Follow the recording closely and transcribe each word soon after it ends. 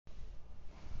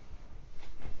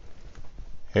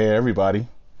Hey everybody,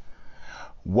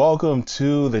 welcome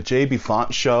to the JB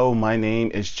Font Show. My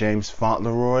name is James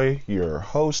Fauntleroy, your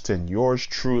host and yours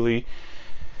truly.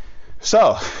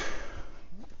 So,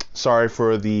 sorry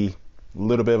for the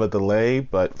little bit of a delay,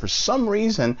 but for some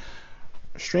reason,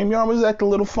 StreamYard was acting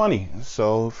a little funny.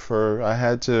 So I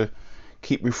had to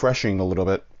keep refreshing a little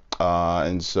bit.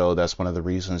 And so that's one of the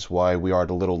reasons why we are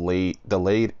a little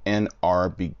delayed in our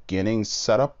beginning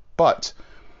setup. But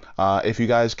if you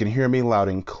guys can hear me loud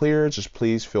and clear, just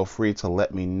please feel free to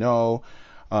let me know.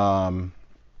 I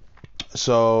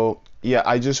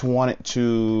just wanted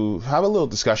to have a little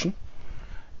discussion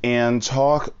and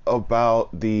talk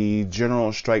about the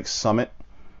General Strike Summit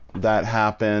that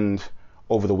happened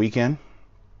over the weekend.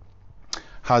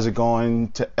 How's it going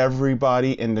to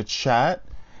everybody in the chat?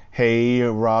 Hey,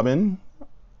 Robin.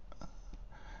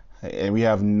 And we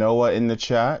have Noah in the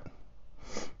chat.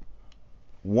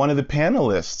 One of the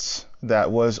panelists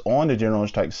that was on the General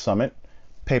Strike Summit,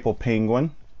 Papal Penguin,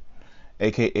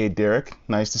 aka Derek,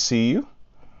 nice to see you.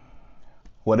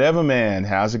 Whatever, man,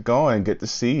 how's it going? Good to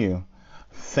see you.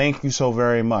 Thank you so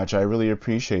very much. I really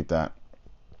appreciate that.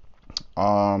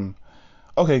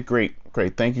 Okay, great.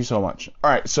 Thank you so much. All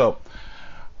right, so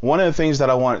one of the things that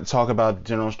I wanted to talk about the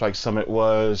General Strike Summit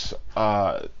was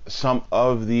some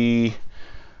of the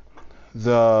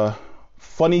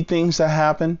funny things that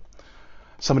happened,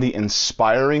 some of the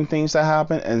inspiring things that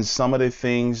happen, and some of the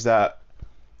things that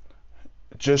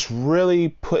just really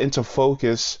put into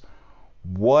focus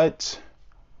what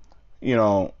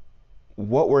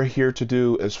we're here to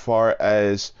do as far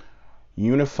as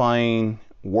unifying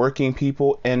working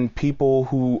people and people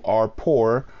who are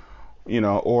poor,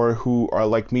 or who are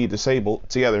like me, disabled,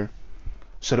 together,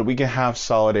 so that we can have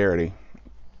solidarity.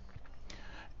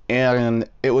 And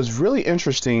it was really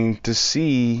interesting to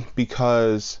see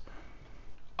because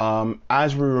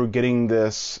as we were getting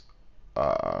this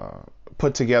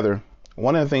put together,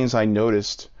 one of the things I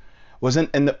noticed was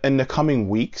in the coming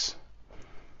weeks,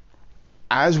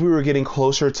 as we were getting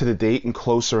closer to the date and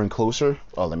closer,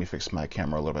 oh, let me fix my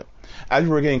camera a little bit. As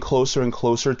we were getting closer and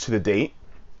closer to the date,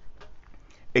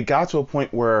 it got to a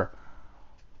point where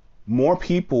more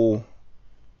people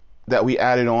that we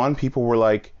added on, people were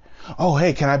like, oh,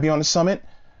 hey, can I be on the summit?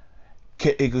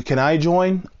 Can I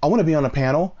join? I want to be on a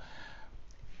panel.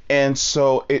 And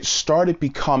so it started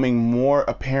becoming more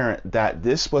apparent that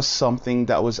this was something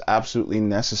that was absolutely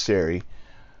necessary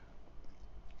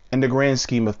in the grand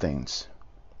scheme of things.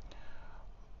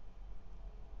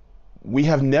 We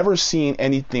have never seen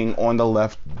anything on the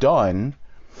left done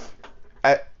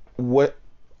at what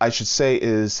I should say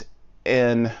is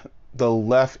in the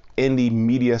left indie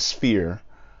media sphere.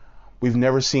 We've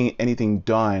never seen anything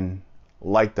done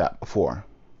like that before.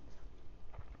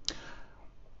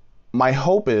 My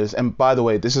hope is, and by the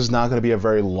way, this is not going to be a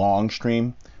very long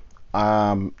stream.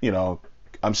 I'm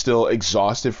still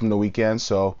exhausted from the weekend,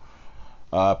 so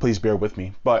please bear with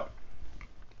me. But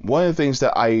one of the things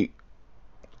that I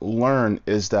learned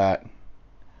is that,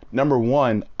 number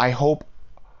one, I hope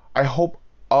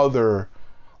other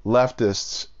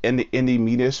leftists in the indie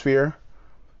media sphere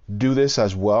do this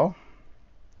as well.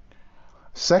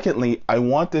 Secondly, I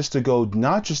want this to go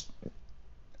not just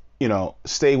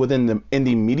stay within the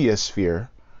indie media sphere,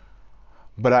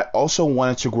 but I also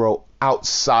want it to grow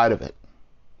outside of it,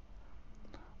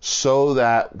 so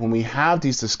that when we have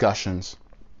these discussions,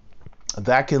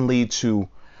 that can lead to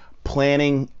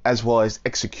planning as well as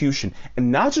execution,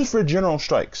 and not just for general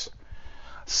strikes.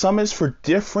 Summits for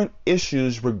different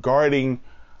issues regarding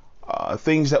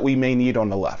things that we may need on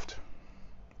the left.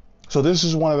 So this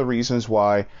is one of the reasons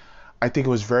why I think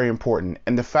it was very important.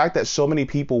 And the fact that so many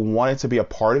people wanted to be a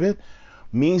part of it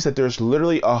means that there's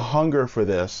literally a hunger for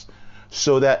this,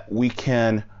 so that we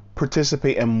can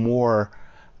participate in more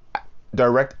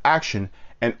direct action.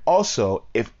 And also,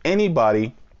 if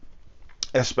anybody,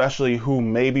 especially who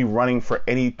may be running for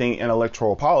anything in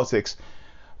electoral politics,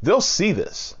 they'll see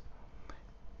this.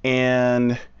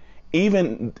 And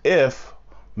even if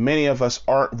many of us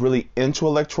aren't really into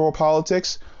electoral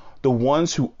politics, the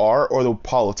ones who are, or the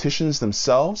politicians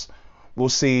themselves, will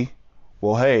see,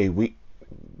 well, hey,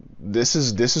 this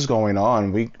is going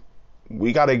on.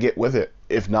 We got to get with it.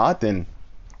 If not, then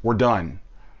we're done.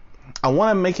 I want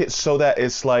to make it so that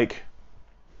it's like,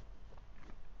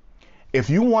 if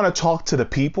you want to talk to the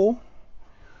people,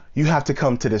 you have to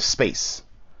come to this space,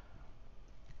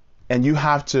 and you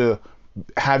have to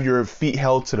have your feet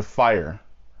held to the fire.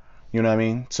 You know what I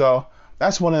mean? So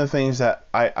that's one of the things that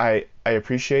I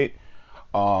appreciate.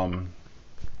 And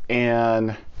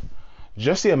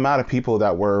just the amount of people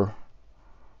that were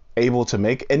able to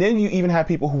make it. And then you even have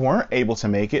people who weren't able to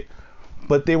make it,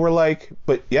 But they were like,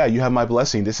 but yeah, you have my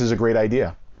blessing. This is a great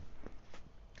idea.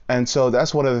 And so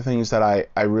that's one of the things that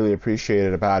I really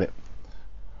appreciated about it.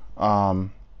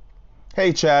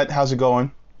 Hey, Chad, how's it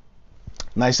going?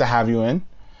 Nice to have you in.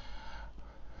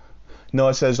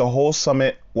 Noah says, the whole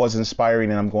summit was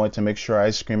inspiring, and I'm going to make sure I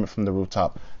scream it from the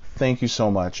rooftop. Thank you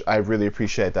so much. I really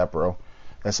appreciate that, bro.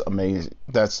 That's amazing.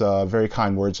 That's very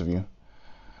kind words of you.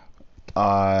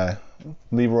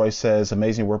 Leroy says,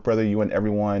 amazing work, brother. You and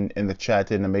everyone in the chat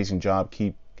did an amazing job.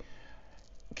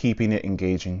 Keeping it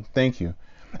engaging. Thank you.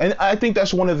 And I think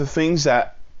that's one of the things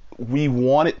that we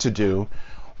wanted to do,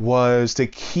 was to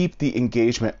keep the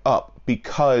engagement up,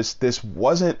 because this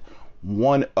wasn't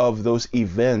one of those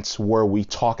events where we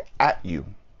talk at you.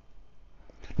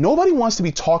 Nobody wants to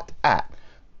be talked at.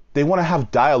 They want to have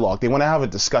dialogue. They want to have a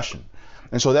discussion.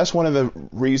 And so that's one of the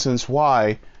reasons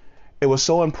why it was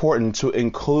so important to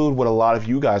include what a lot of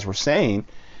you guys were saying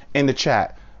in the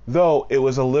chat. Though it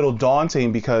was a little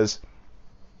daunting, because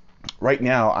right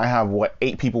now I have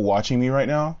 8 people watching me right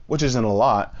now, which isn't a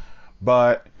lot.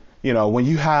 But when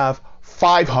you have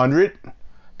 500,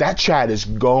 that chat is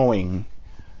going,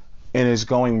 and is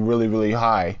going really, really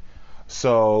high.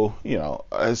 So,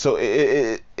 so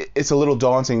it's a little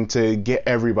daunting to get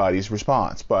everybody's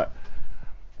response. But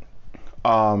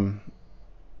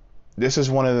this is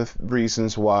one of the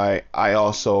reasons why I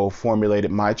also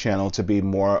formulated my channel to be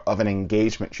more of an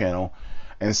engagement channel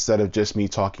instead of just me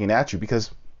talking at you, because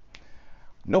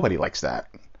nobody likes that.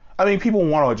 I mean, people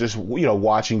want to just,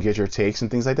 watch and get your takes and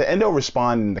things like that, and they'll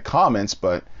respond in the comments,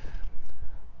 but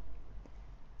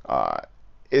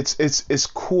it's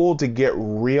cool to get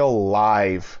real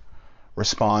live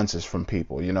responses from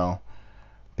people,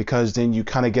 because then you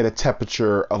kind of get a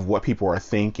temperature of what people are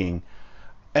thinking.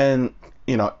 And,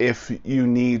 if you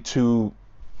need to,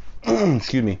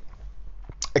 excuse me,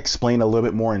 explain a little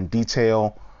bit more in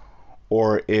detail,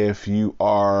 or if you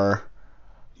are,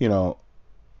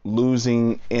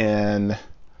 losing in,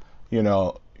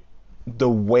 the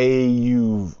way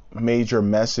you've made your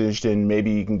message, then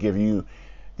maybe you can give you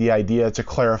the idea to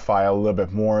clarify a little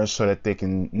bit more so that they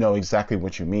can know exactly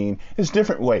what you mean. It's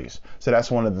different ways. So that's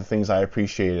one of the things I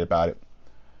appreciated about it.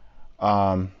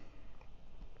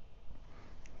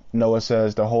 Noah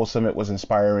says the whole summit was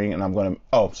inspiring, and I'm going to,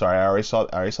 I already saw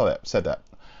that, said that.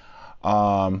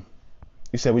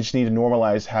 He said we just need to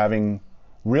normalize having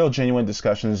real genuine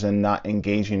discussions and not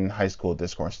engaging in high school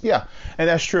discourse. Yeah, and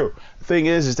that's true. The thing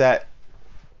is that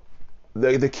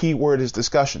the key word is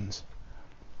discussions.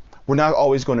 We're not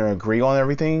always going to agree on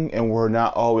everything, and we're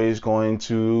not always going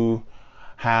to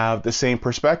have the same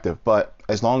perspective. But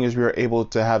as long as we are able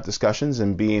to have discussions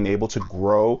and being able to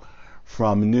grow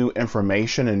from new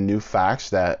information and new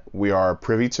facts that we are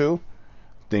privy to,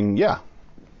 then yeah.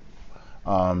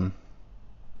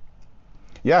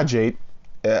 Yeah, Jade.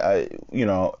 The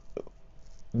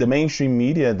mainstream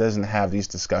media doesn't have these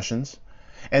discussions,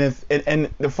 and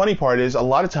the funny part is, a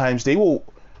lot of times they will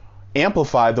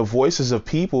amplify the voices of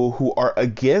people who are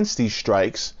against these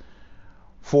strikes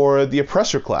for the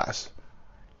oppressor class,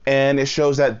 and it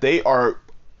shows that they are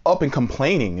up and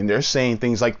complaining, and they're saying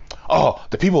things like, oh,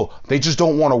 the people, they just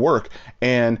don't want to work,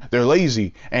 and they're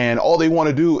lazy, and all they want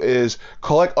to do is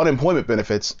collect unemployment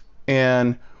benefits.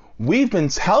 And we've been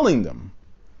telling them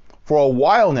for a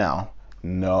while now,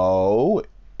 no,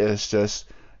 it's just,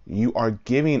 you are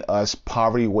giving us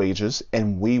poverty wages,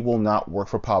 and we will not work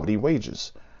for poverty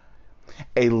wages.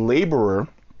 A laborer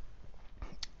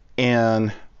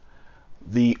and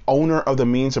the owner of the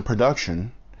means of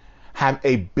production have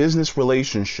a business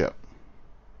relationship.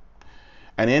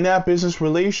 And in that business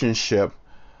relationship,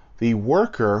 the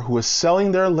worker who is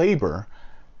selling their labor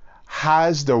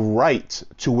has the right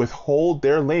to withhold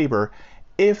their labor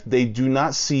if they do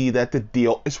not see that the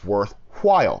deal is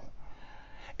worthwhile.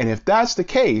 And if that's the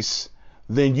case,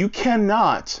 then you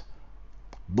cannot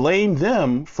blame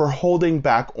them for holding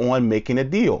back on making a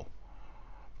deal,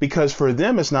 because for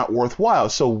them it's not worthwhile.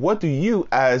 So what do you,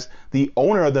 as the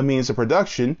owner of the means of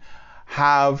production,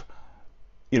 have,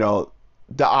 the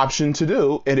option to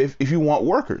do? And if you want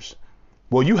workers,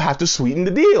 well, you have to sweeten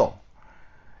the deal.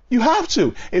 You have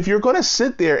to. If you're going to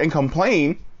sit there and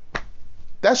complain,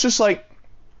 it's just like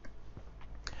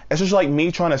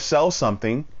me trying to sell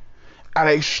something at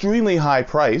an extremely high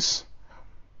price,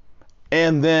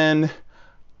 and then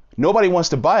nobody wants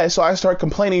to buy it, so I start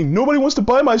complaining, nobody wants to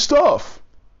buy my stuff.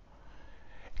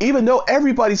 Even though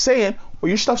everybody's saying, well,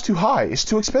 your stuff's too high, it's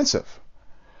too expensive.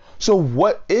 So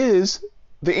what is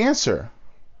the answer?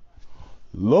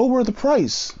 Lower the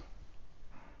price.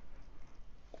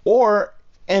 Or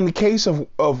in the case of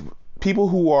people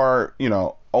who are,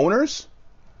 owners,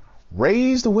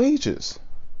 raise the wages.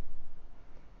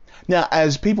 Now,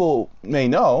 as people may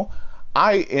know,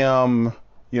 I am,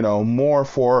 more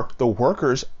for the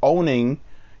workers owning,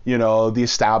 the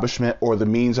establishment or the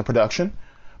means of production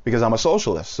because I'm a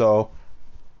socialist. So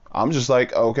I'm just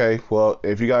like, okay, well,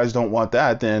 if you guys don't want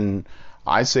that, then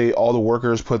I say all the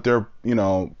workers put their,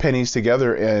 pennies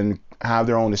together and have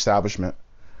their own establishment.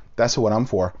 That's what I'm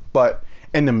for. But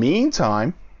in the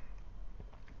meantime,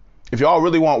 if y'all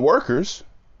really want workers,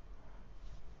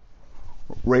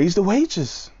 raise the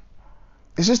wages.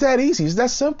 It's just that easy. It's that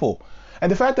simple.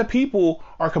 And the fact that people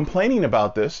are complaining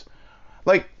about this,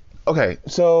 like, okay,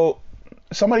 so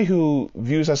somebody who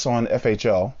views us on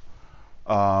FHL,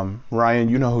 Ryan,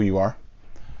 you know who you are,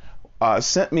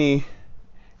 sent me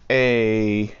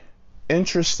an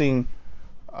interesting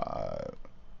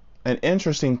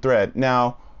thread.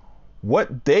 Now,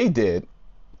 what they did,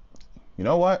 you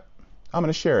know what? I'm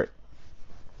going to share it.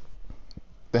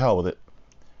 The hell with it.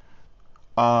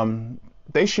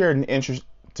 They shared an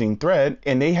interesting thread,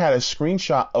 and they had a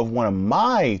screenshot of one of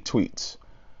my tweets.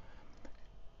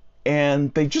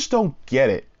 And they just don't get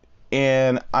it.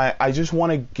 And I just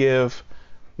want to give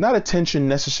not attention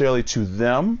necessarily to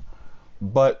them,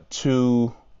 but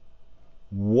to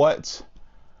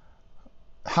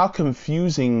how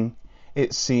confusing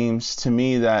it seems to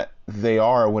me that they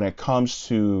are when it comes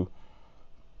to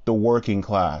the working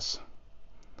class.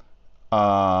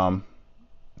 Hang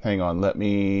on, let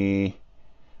me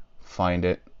find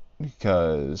it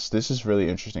because this is really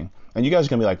interesting. And you guys are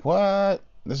gonna be like, what?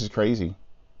 This is crazy.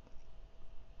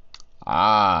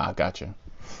 Gotcha.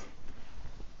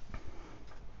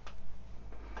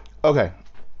 Okay.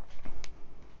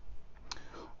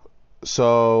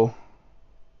 So,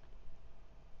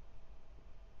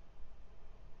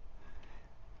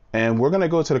 and we're gonna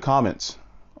go to the comments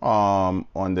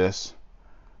on this,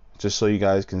 just so you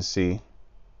guys can see.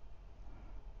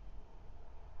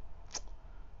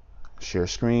 Share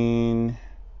screen.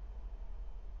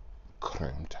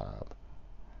 Chrome tab.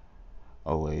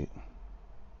 Oh wait.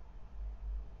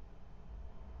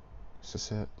 Is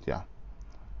this it? Yeah.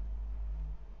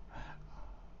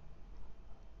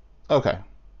 Okay.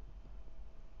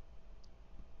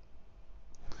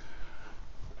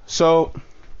 So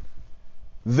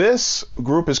this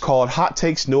group is called Hot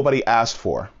Takes Nobody Asked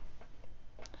For.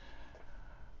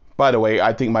 By the way,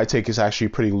 I think my take is actually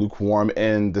pretty lukewarm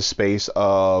in the space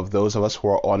of those of us who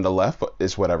are on the left, but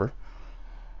it's whatever.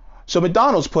 So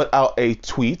McDonald's put out a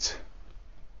tweet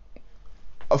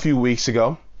a few weeks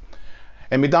ago,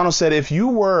 and McDonald's said, if you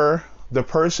were the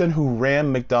person who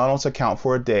ran McDonald's account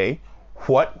for a day,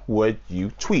 what would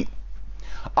you tweet?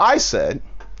 I said,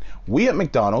 we at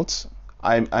McDonald's,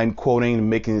 I'm quoting,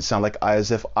 making it sound like as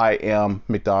if I am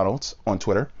McDonald's on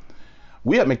Twitter.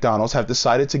 We at McDonald's have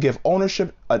decided to give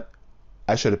ownership.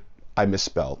 I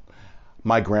misspelled.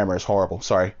 My grammar is horrible.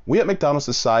 Sorry. We at McDonald's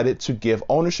decided to give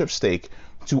ownership stake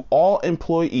to all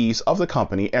employees of the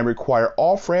company and require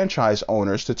all franchise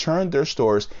owners to turn their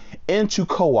stores into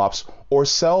co-ops or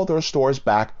sell their stores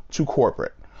back to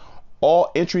corporate.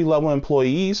 All entry-level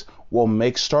employees will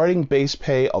make starting base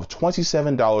pay of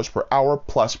 $27 per hour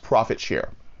plus profit share.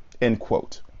 End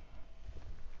quote.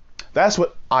 That's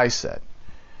what I said.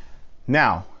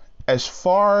 Now, as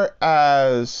far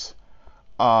as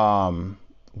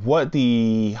what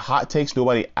the hot takes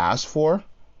nobody asked for,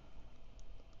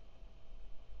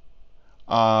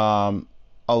 a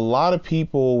lot of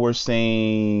people were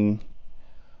saying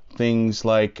things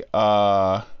like,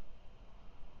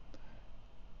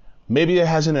 maybe it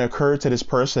hasn't occurred to this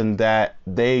person that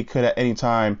they could at any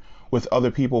time with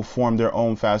other people form their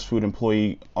own fast food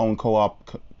employee-owned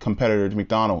co-op competitor to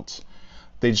McDonald's.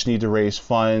 They just need to raise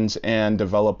funds and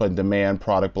develop a demand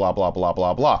product, blah, blah, blah,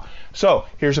 blah, blah. So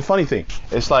here's the funny thing.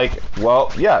 It's like,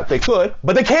 well, yeah, they could,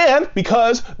 but they can't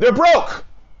because they're broke.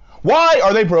 Why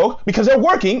are they broke? Because they're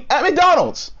working at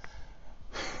McDonald's.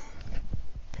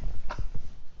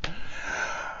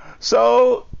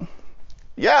 So,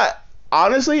 yeah,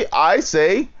 honestly, I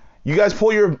say you guys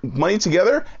pull your money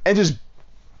together and just,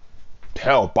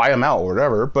 hell, buy them out or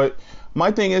whatever. But my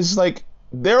thing is like,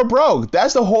 they're broke.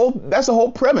 That's the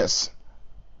whole premise.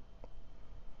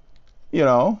 You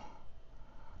know?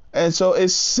 And so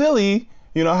it's silly,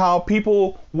 how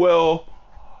people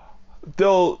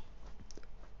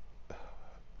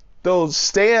they'll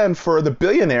stand for the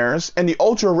billionaires and the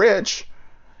ultra rich,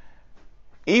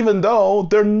 even though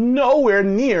they're nowhere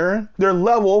near their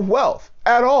level of wealth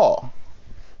at all.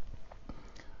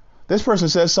 This person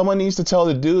says someone needs to tell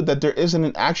the dude that there isn't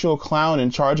an actual clown in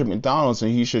charge of McDonald's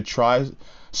and he should try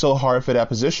so hard for that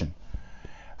position.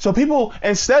 So people,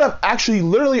 instead of actually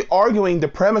literally arguing the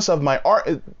premise of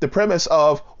the premise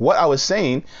of what I was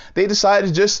saying, they decided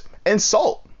to just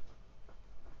insult.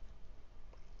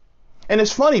 And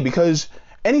it's funny because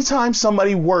anytime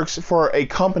somebody works for a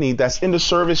company that's in the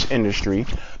service industry,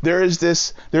 there's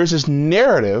this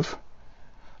narrative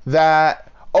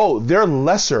that, oh, they're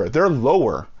lesser, they're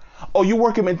lower. Oh, you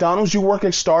work at McDonald's, you work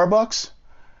at Starbucks.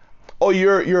 Oh,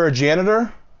 you're a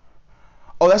janitor.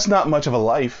 Oh, that's not much of a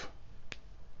life.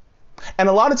 And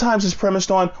a lot of times it's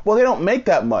premised on, well, they don't make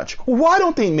that much. Why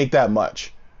don't they make that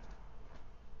much?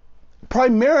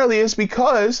 Primarily it's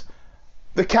because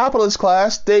the capitalist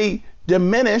class, they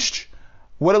diminished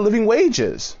what a living wage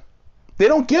is. They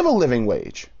don't give a living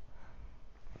wage.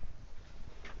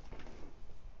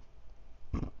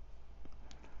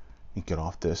 You get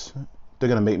off this. They're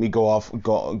gonna make me go off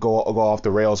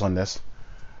the rails on this.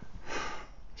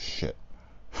 Shit.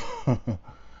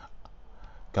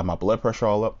 Got my blood pressure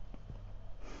all up.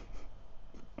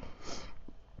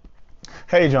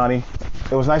 Hey Johnny,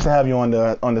 it was nice to have you on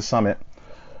the summit.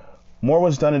 More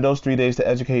was done in those 3 days to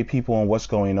educate people on what's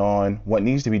going on, what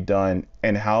needs to be done,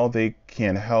 and how they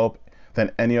can help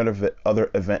than any other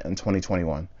event in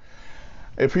 2021.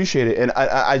 I appreciate it, and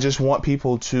I just want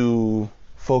people to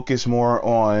focus more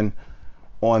on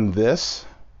this,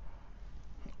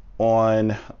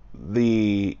 on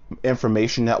the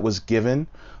information that was given,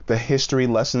 the history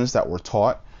lessons that were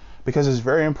taught, because it's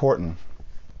very important.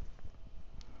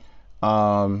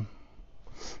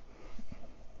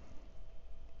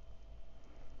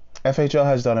 FHL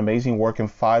has done amazing work in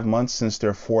 5 months since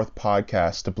their 4th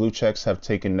podcast. The blue checks have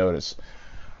taken notice.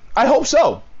 I hope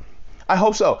so. I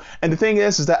hope so. And the thing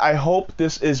is that I hope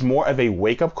this is more of a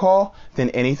wake-up call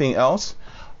than anything else.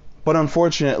 But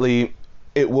unfortunately,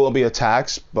 it will be a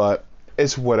tax, but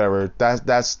it's whatever.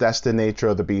 That's the nature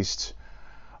of the beast.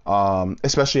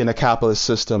 Especially in a capitalist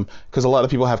system, because a lot of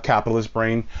people have capitalist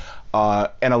brain.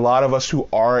 And a lot of us who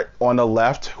are on the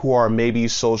left, who are maybe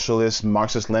socialists,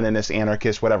 Marxist, Leninist,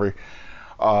 anarchists, whatever,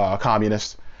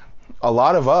 communists, a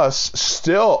lot of us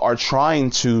still are trying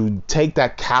to take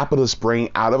that capitalist brain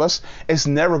out of us. It's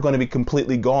never going to be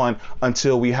completely gone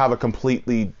until we have a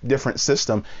completely different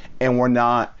system, and we're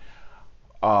not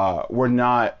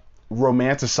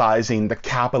romanticizing the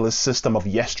capitalist system of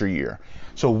yesteryear.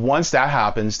 So once that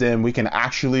happens, then we can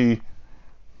actually,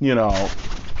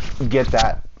 get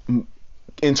that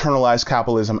internalized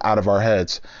capitalism out of our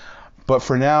heads. But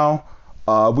for now,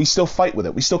 we still fight with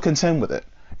it. We still contend with it.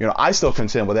 I still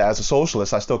contend with it as a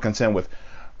socialist. I still contend with,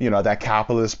 that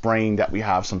capitalist brain that we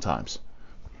have sometimes.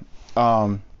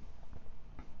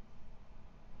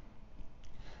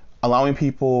 Allowing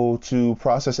people to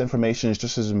process information is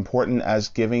just as important as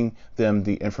giving them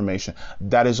the information.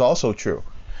 That is also true.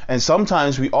 And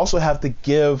sometimes we also have to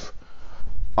give,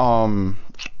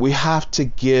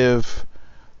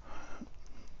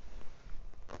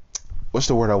 what's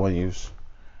the word I want to use?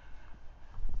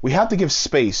 We have to give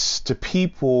space to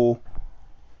people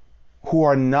who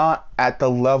are not at the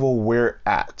level we're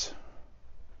at.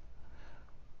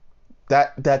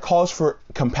 That calls for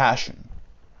compassion,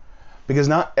 because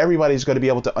not everybody's going to be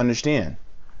able to understand.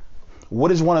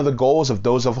 What is one of the goals of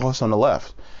those of us on the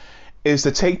left is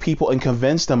to take people and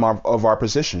convince them of our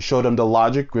position, show them the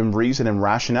logic and reason and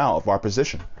rationale of our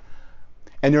position.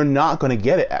 And they're not going to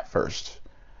get it at first.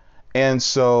 And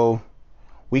so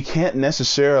we can't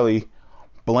necessarily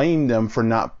blame them for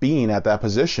not being at that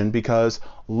position, because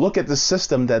look at the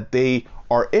system that they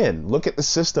are in. Look at the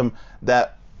system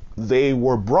that they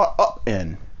were brought up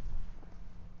in.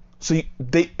 So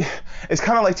it's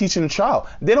kind of like teaching a child.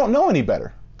 They don't know any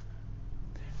better.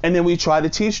 And then we try to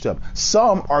teach them.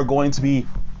 Some are going to be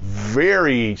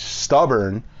very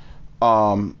stubborn,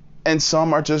 and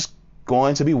some are just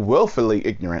going to be willfully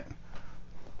ignorant.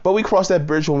 But we cross that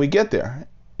bridge when we get there,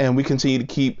 and we continue to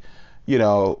keep,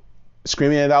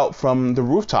 screaming it out from the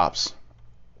rooftops,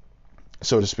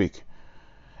 so to speak.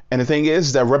 And the thing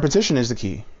is that repetition is the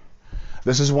key.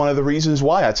 This is one of the reasons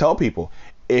why I tell people,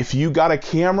 if you got a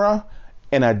camera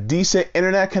and a decent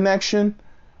internet connection,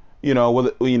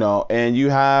 and you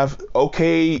have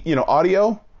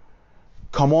audio,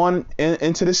 come on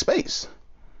into this space,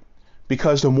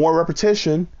 because the more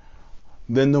repetition,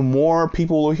 then the more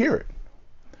people will hear it.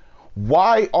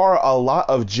 Why are a lot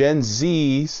of Gen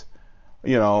Zs,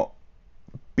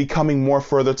 becoming more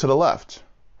further to the left?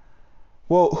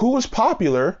 Well, who was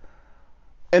popular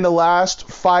in the last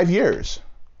 5 years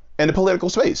in the political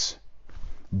space?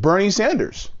 Bernie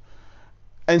Sanders.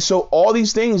 And so all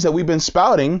these things that we've been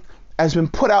spouting has been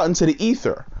put out into the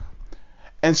ether.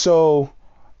 And so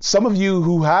some of you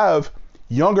who have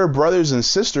younger brothers and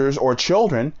sisters or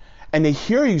children, and they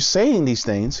hear you saying these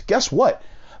things, guess what?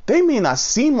 They may not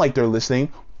seem like they're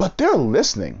listening, but they're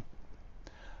listening.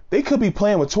 They could be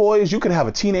playing with toys. You could have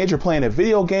a teenager playing a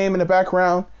video game in the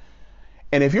background,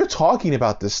 And if you're talking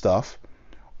about this stuff,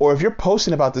 or if you're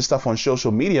posting about this stuff on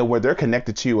social media where they're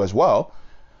connected to you as well,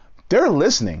 they're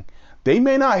listening. They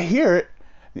may not hear it.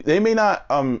 They may not,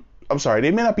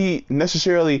 they may not be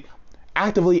necessarily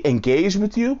actively engaged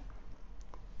with you,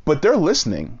 but they're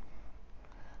listening.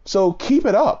 So keep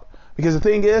it up, because the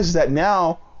thing is that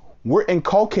now we're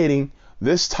inculcating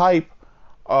this type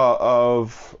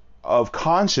of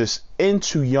conscious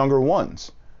into younger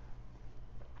ones.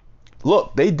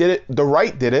 Look, they did it. The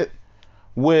right did it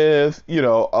with, a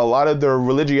lot of the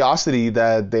religiosity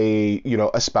that they,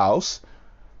 espouse.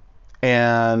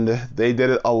 And they did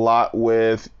it a lot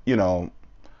with,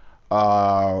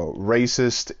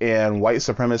 racist and white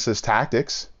supremacist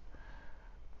tactics.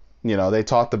 They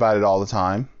talked about it all the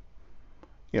time.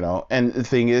 And the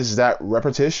thing is that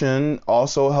repetition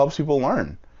also helps people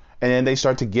learn. And then they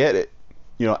start to get it,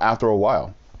 after a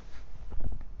while.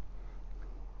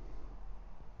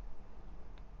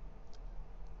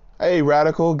 Hey,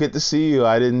 Radical, good to see you.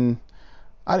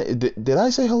 Did I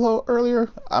say hello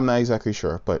earlier? I'm not exactly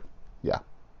sure, but yeah.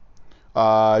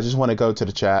 I just want to go to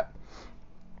the chat.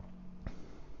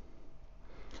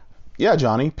 Yeah,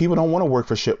 Johnny, people don't want to work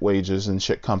for shit wages and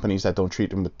shit companies that don't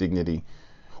treat them with dignity.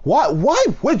 Why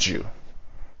would you?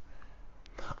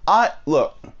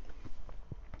 Look,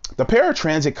 the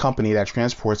paratransit company that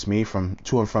transports me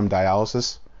to and from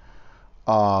dialysis,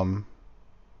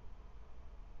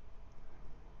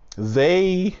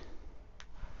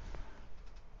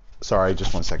 sorry,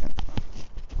 just one second.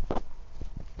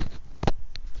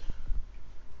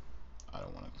 I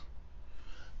don't want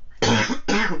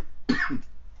to.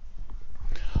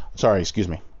 Sorry, excuse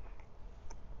me.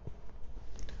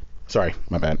 Sorry,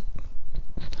 my bad.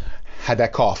 Had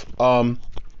that cough.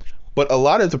 But a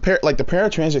lot of the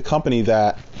paratransit company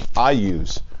that I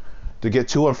use to get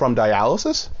to and from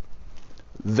dialysis,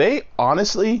 they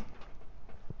honestly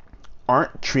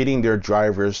aren't treating their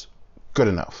drivers good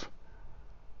enough.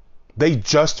 They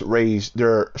just raised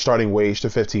their starting wage to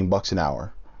 $15 an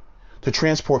hour to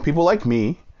transport people like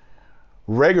me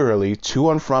regularly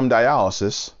to and from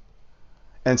dialysis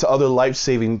and to other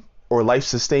life-saving or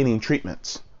life-sustaining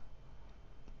treatments.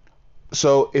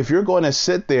 So if you're going to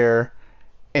sit there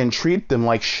and treat them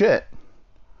like shit,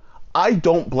 I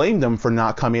don't blame them for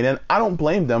not coming in. I don't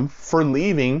blame them for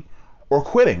leaving or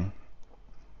quitting.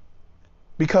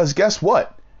 Because guess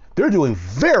what? They're doing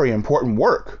very important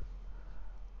work.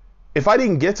 If I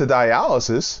didn't get to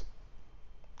dialysis,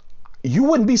 you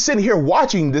wouldn't be sitting here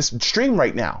watching this stream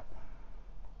right now.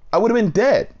 I would have been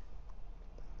dead.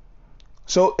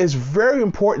 So it's very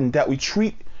important that we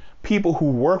treat people who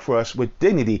work for us with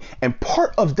dignity. And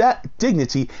part of that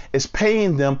dignity is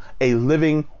paying them a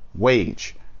living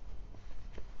wage.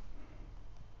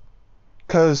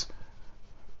 Because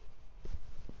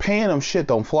paying them shit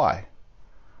don't fly.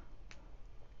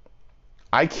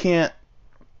 I can't,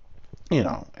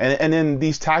 and then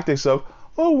these tactics of,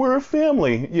 oh, we're a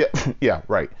family. Yeah, yeah,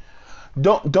 right.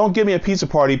 Don't give me a pizza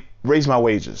party, raise my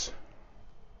wages.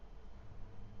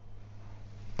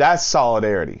 That's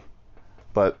solidarity.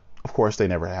 But of course they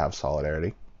never have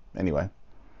solidarity. Anyway.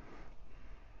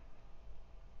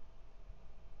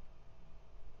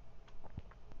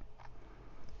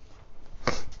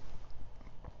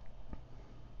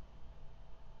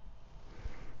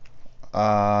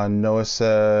 Noah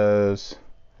says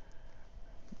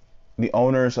the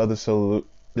owners know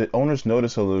the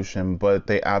solution, but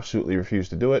they absolutely refuse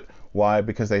to do it. Why?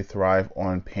 Because they thrive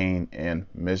on pain and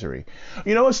misery.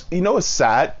 You know what's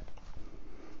sad?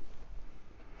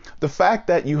 The fact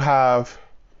that you have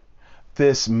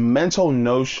this mental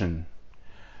notion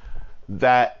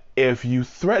that if you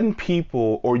threaten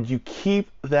people or you keep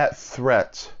that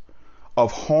threat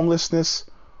of homelessness,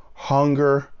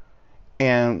 hunger,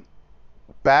 and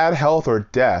bad health or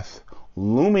death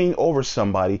looming over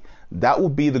somebody, that will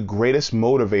be the greatest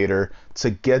motivator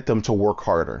to get them to work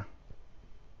harder.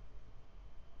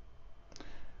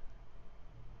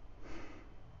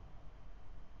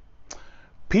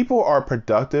 People are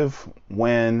productive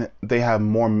when they have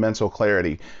more mental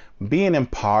clarity. Being in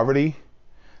poverty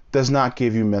does not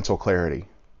give you mental clarity.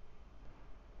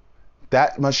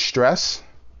 That much stress,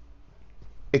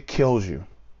 it kills you.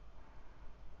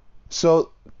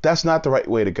 So that's not the right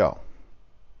way to go.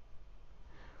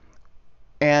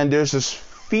 And there's this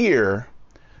fear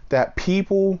that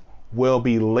people will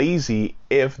be lazy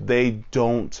if they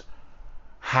don't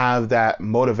have that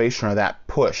motivation or that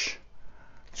push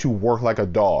to work like a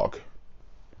dog.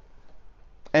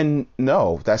 And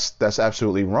no, that's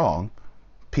absolutely wrong.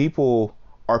 People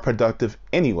are productive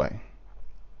anyway.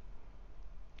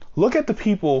 Look at the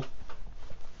people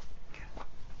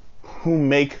who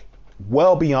make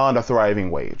well beyond a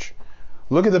thriving wage.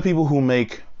 Look at the people who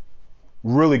make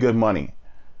really good money.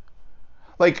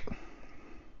 Like,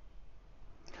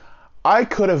 I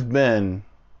could have been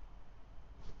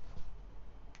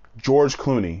George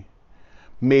Clooney,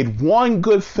 made one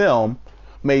good film,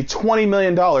 made $20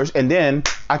 million, and then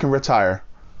I can retire.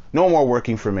 No more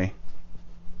working for me.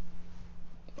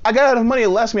 I got enough money to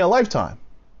last me a lifetime.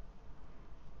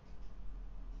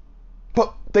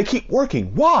 But they keep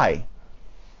working. Why?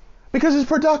 Because it's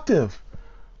productive.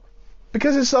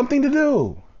 Because it's something to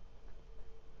do.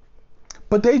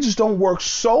 But they just don't work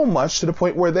so much to the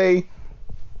point where they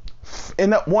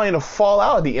end up wanting to fall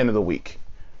out at the end of the week.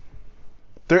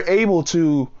 They're able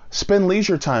to spend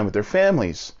leisure time with their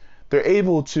families. They're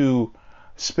able to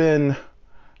spend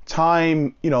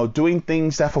time, doing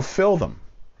things that fulfill them.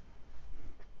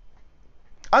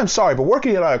 I'm sorry, but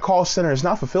working at a call center is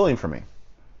not fulfilling for me.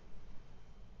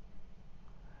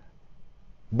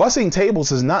 Bussing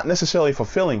tables is not necessarily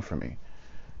fulfilling for me.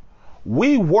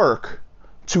 We work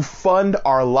to fund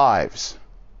our lives.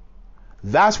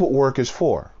 That's what work is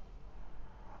for.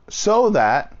 So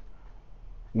that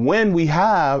when we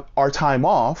have our time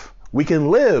off, we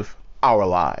can live our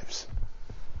lives.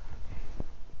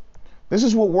 This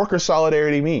is what worker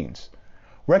solidarity means.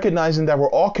 Recognizing that we're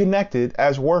all connected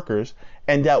as workers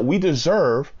and that we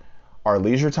deserve our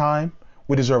leisure time.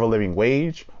 We deserve a living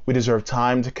wage. We deserve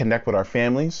time to connect with our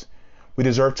families. We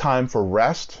deserve time for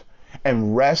rest.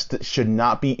 And rest should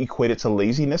not be equated to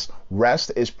laziness.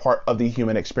 Rest is part of the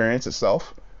human experience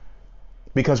itself.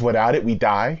 Because without it, we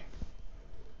die.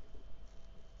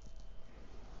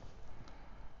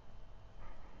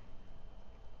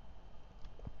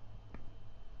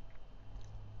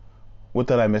 What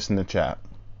did I miss in the chat?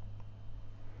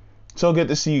 So good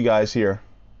to see you guys here.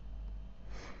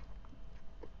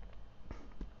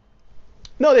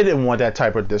 No, they didn't want that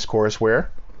type of discourse where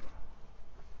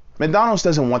McDonald's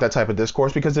doesn't want that type of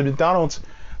discourse because if McDonald's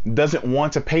doesn't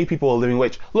want to pay people a living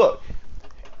wage. Look,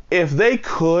 if they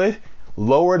could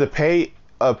lower the pay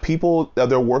of people, of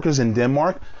their workers in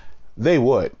Denmark, they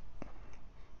would.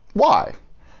 Why?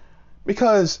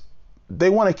 Because they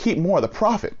want to keep more of the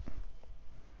profit.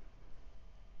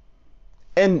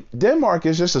 And Denmark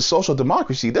is just a social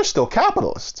democracy. They're still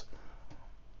capitalist.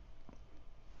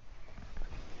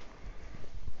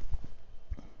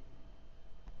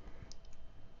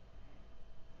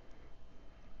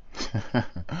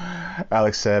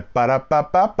 Alex said,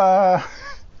 ba-da-ba-ba-ba.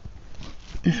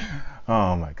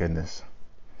 Oh my goodness.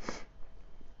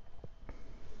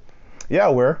 Yeah,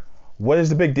 what is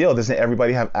the big deal? Doesn't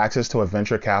everybody have access to a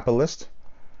venture capitalist?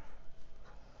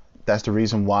 That's the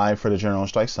reason why for the General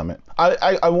Strike Summit.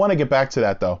 I want to get back to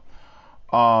that though.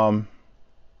 Wow,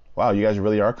 you guys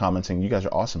really are commenting. You guys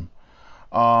are awesome.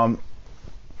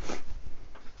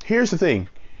 Here's the thing.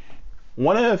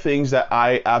 One of the things that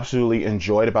I absolutely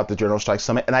enjoyed about the General Strike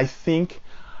Summit, and I think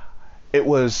it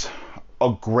was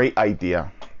a great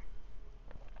idea,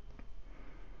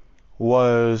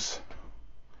 was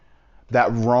that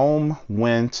Rome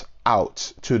went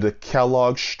out to the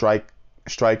Kellogg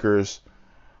strikers,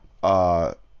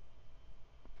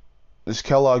 this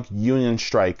Kellogg union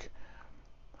strike.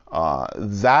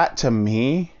 That to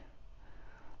me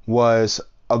was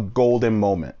a golden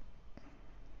moment.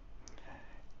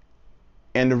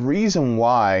 And the reason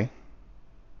why,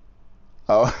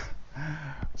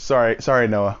 sorry,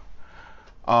 Noah.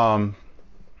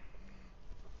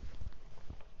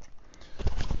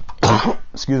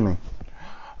 Excuse me.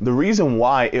 The reason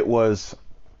why it was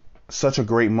such a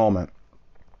great moment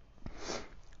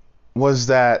was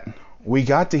that we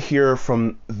got to hear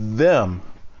from them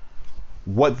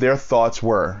what their thoughts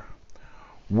were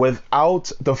without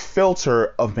the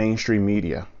filter of mainstream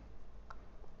media.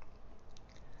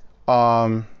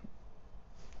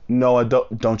 Noah,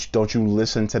 don't you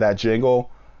listen to that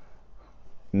jingle?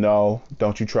 No,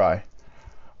 don't you try.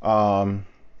 So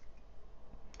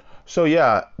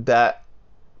yeah, that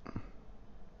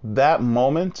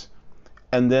moment,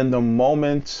 and then the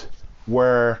moment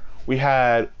where we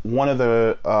had one of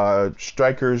the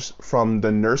strikers from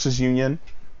the nurses union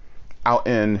out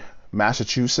in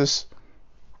Massachusetts.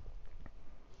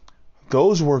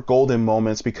 Those were golden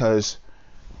moments because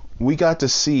we got to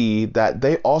see that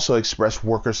they also expressed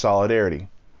worker solidarity.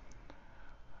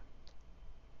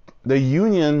 The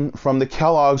union from the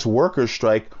Kellogg's workers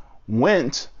strike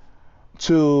went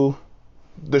to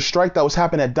the strike that was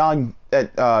happening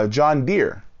at John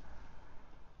Deere,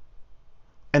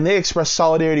 and they expressed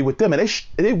solidarity with them, and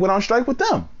they went on strike with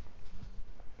them.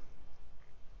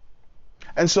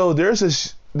 And so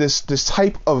there's this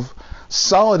type of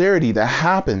solidarity that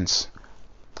happens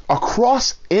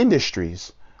across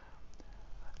industries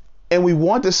And we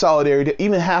want this solidarity to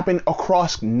even happen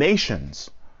across nations.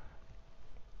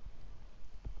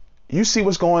 You see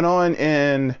what's going on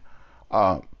and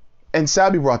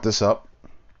Sabby brought this up.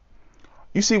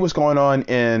 You see what's going on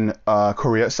in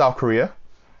Korea, South Korea.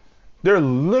 They're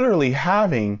literally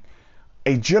having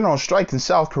a general strike in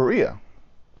South Korea.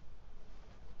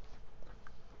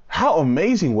 How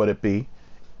amazing would it be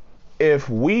if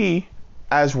we,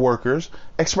 as workers,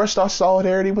 expressed our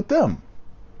solidarity with them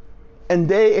and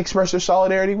they express their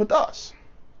solidarity with us?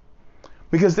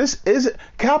 Because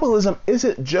capitalism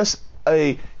isn't just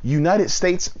a United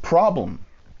States problem.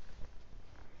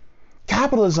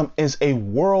 Capitalism is a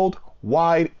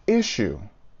worldwide issue.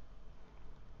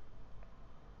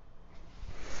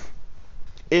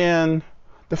 And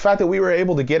the fact that we were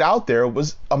able to get out there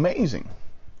was amazing.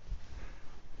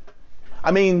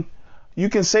 I mean, you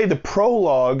can say the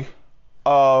prologue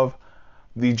of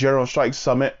the General Strike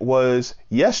Summit was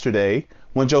yesterday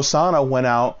when Josana went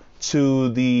out to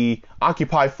the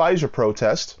Occupy Pfizer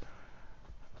protest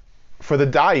for the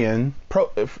die-in,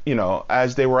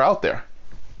 as they were out there,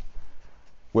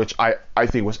 which I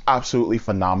think was absolutely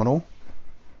phenomenal.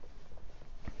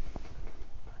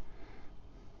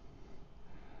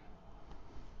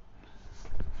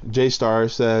 J-Star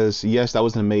says, yes, that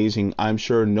was amazing. I'm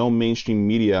sure no mainstream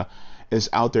media is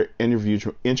out there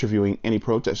interviewing any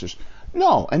protesters.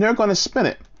 No, and they're going to spin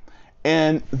it.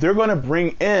 And they're going to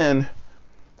bring in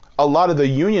a lot of the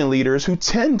union leaders who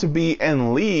tend to be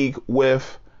in league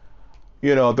with,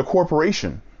 the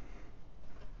corporation.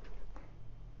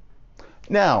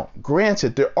 Now,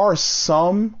 granted, there are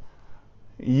some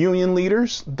union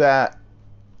leaders that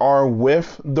are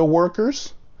with the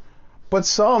workers, but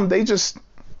some, they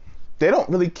don't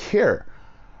really care.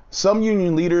 Some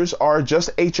union leaders are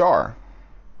just HR.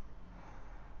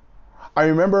 I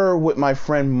remember what my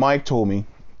friend Mike told me,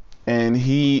 and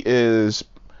he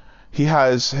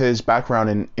has his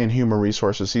background in human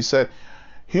resources. He said,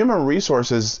 human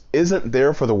resources isn't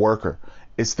there for the worker.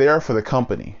 It's there for the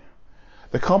company.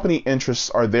 The company interests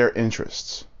are their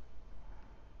interests.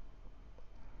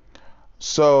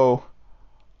 So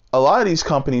a lot of these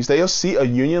companies, they'll see a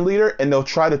union leader and they'll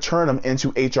try to turn them into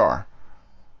HR,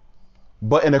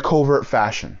 but in a covert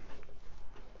fashion.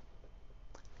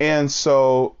 And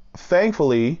so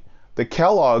thankfully, the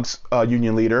Kellogg's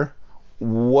union leader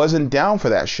wasn't down for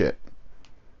that shit.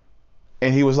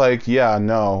 And he was like, yeah,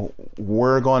 no,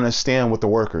 we're going to stand with the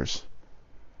workers.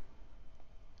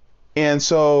 And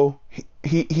so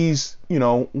he's,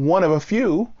 one of a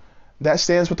few that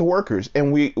stands with the workers.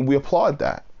 And we applaud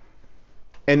that.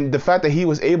 And the fact that he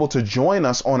was able to join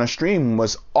us on a stream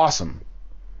was awesome.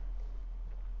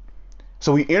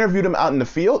 So we interviewed him out in the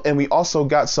field, and we also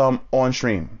got some on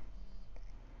stream.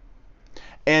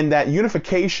 And that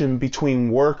unification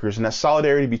between workers and that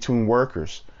solidarity between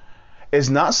workers is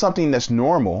not something that's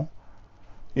normal.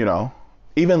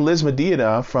 Even Liz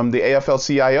Medina from the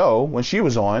AFL-CIO, when she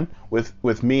was on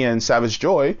with me and Savage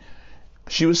Joy,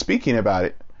 she was speaking about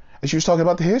it. And she was talking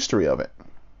about the history of it.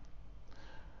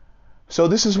 So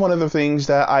this is one of the things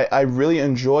that I really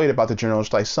enjoyed about the General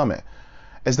Strike Summit,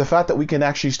 is the fact that we can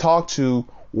actually talk to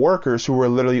workers who were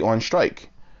literally on strike.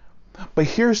 But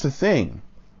here's the thing.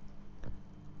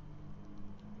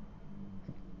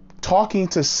 Talking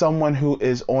to someone who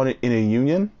is in a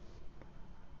union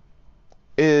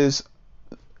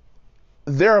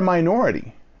they're a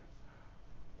minority.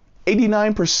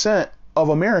 89% of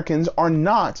Americans are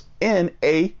not in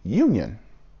a union.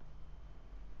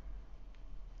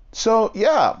 So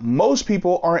yeah, most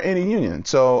people are in a union.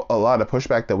 So a lot of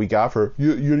pushback that we got for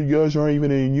you guys aren't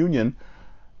even in a union.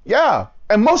 Yeah,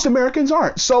 and most Americans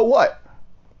aren't. So what?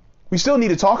 We still need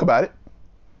to talk about it.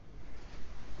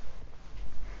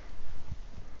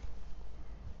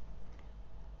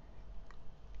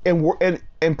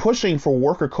 And pushing for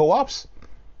worker co-ops,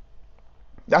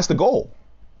 that's the goal.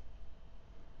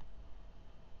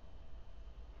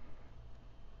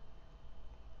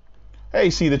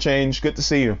 Hey, See the Change, good to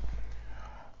see you.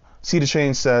 See the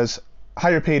Change says,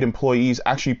 higher paid employees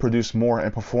actually produce more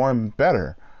and perform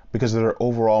better because their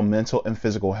overall mental and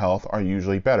physical health are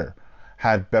usually better,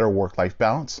 have better work-life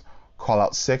balance, call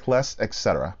out sick less,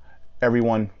 etc.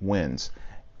 Everyone wins.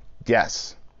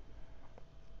 Yes.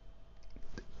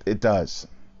 It does.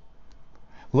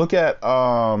 Look at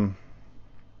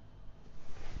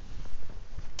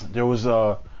there was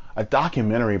a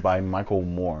documentary by Michael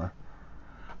Moore.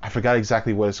 I forgot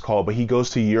exactly what it's called, but he goes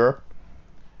to Europe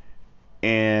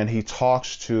and he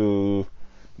talks to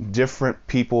different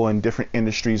people in different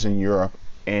industries in Europe,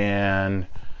 and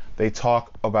they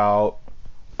talk about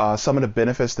some of the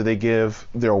benefits that they give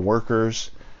their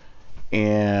workers,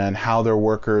 and how their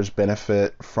workers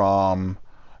benefit from,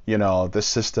 the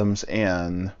systems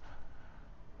and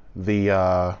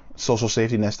the social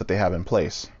safety nets that they have in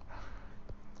place.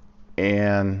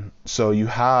 And so you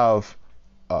have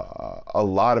a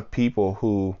lot of people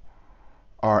who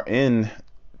are in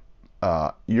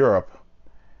Europe,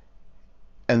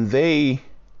 and they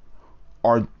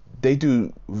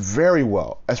do very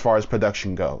well as far as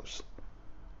production goes.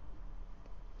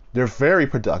 They're very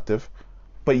productive,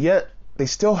 but yet they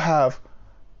still have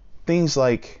things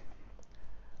like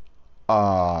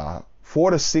 4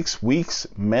 to 6 weeks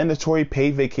mandatory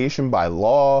paid vacation by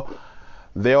law.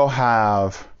 They'll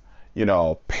have,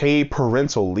 paid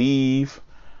parental leave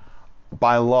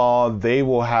by law. They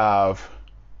will have,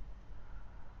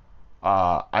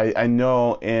 I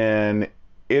know in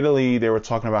Italy, they were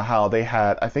talking about how they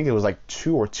had, I think it was like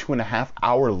 2 or 2.5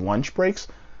 hour lunch breaks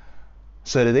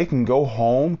so that they can go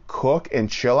home, cook, and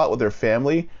chill out with their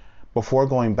family before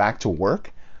going back to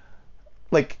work.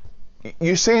 Like,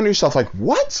 you're saying to yourself, like,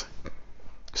 what?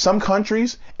 Some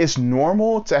countries, it's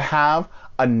normal to have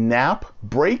a nap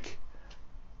break.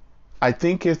 I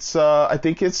think it's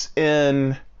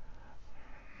in,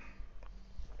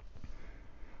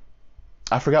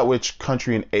 I forgot which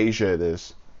country in Asia it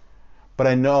is. But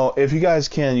I know, if you guys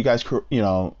can,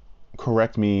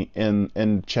 correct me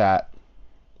in chat.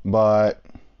 But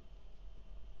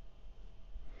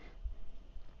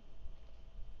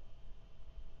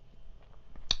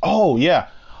oh yeah,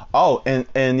 and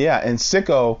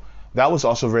Sicko, that was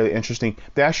also really interesting.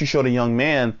 They actually showed a young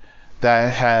man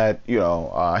that had,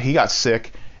 he got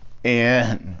sick,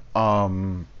 and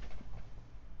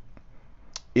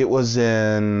it was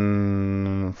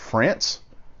in France,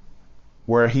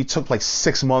 where he took like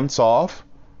 6 months off,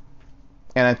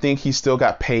 and I think he still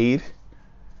got paid.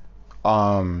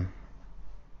 And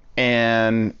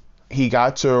he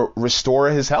got to restore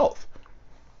his health.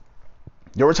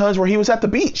 There were times where he was at the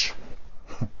beach,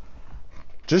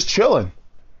 just chilling,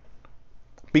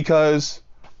 because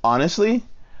honestly,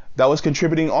 that was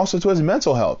contributing also to his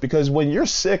mental health. Because when you're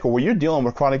sick or when you're dealing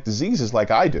with chronic diseases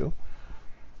like I do,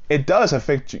 it does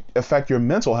affect your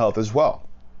mental health as well.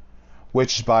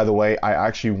 Which, by the way, I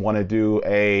actually want to do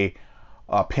a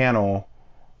panel,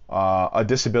 a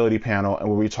disability panel, and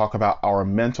where we talk about our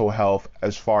mental health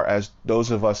as far as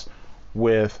those of us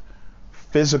with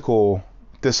physical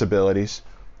disabilities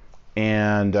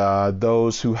and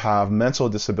those who have mental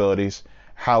disabilities,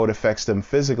 how it affects them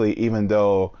physically, even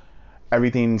though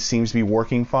everything seems to be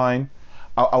working fine.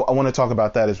 I want to talk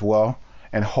about that as well,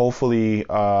 and hopefully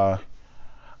I'm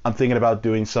thinking about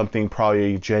doing something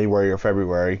probably January or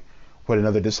February with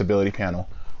another disability panel,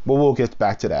 but we'll get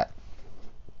back to that.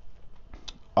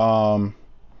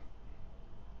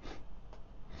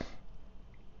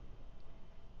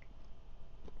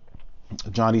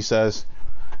 Johnny says,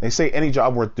 they say any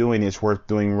job worth doing is worth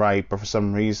doing right, but for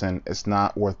some reason it's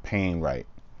not worth paying right.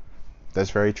 That's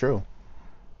very true.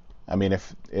 I mean,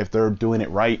 if they're doing it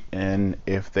right, and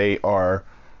if they are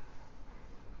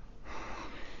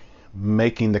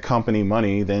making the company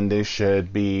money, then they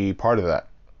should be part of that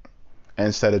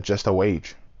instead of just a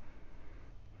wage.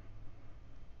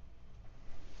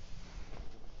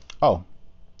 Oh,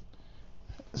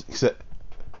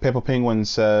 Peppa Penguin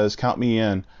says, count me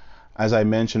in. As I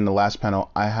mentioned in the last panel,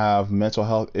 I have mental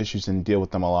health issues and deal with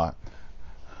them a lot.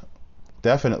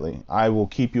 Definitely. I will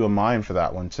keep you in mind for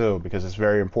that one too, because it's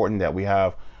very important that we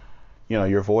have,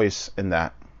 your voice in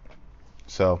that.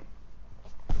 So,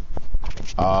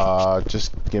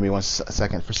 just give me one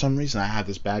second. For some reason, I have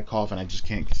this bad cough and I just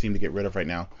can't seem to get rid of right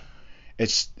now.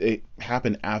 It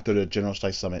happened after the General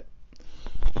Strike Summit.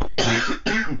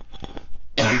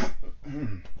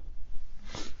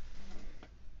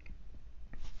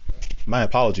 My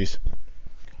apologies.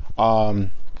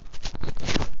 I'm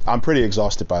pretty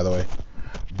exhausted, by the way,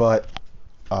 but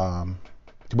the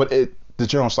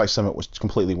General Strike Summit was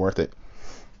completely worth it.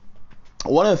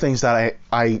 One of the things that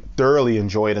I thoroughly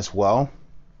enjoyed as well,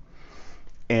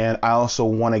 and I also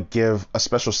want to give a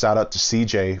special shout out to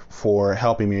CJ for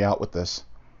helping me out with this,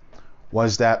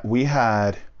 was that we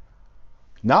had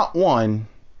not one,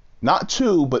 not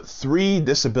two, but 3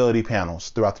 disability panels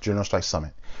throughout the General Strike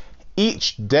Summit.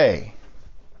 Each day,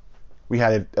 we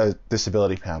had a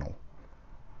disability panel.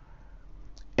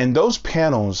 And those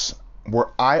panels were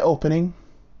eye-opening,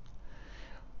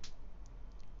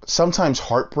 sometimes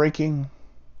heartbreaking,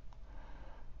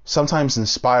 sometimes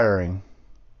inspiring,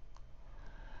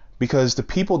 because the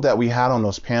people that we had on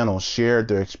those panels shared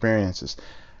their experiences.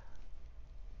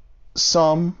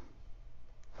 Some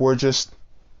were just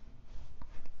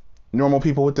normal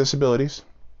people with disabilities.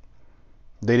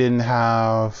 They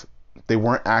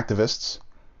weren't activists.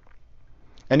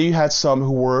 And you had some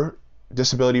who were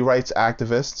disability rights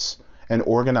activists and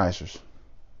organizers.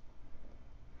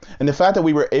 And the fact that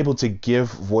we were able to give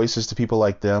voices to people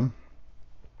like them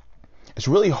is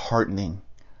really heartening.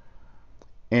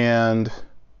 And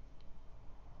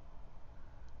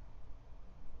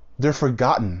they're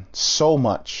forgotten so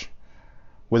much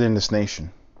within this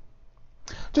nation.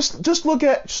 Just look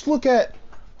at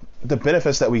the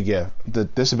benefits that we give, the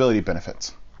disability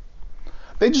benefits.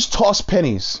 They just toss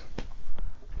pennies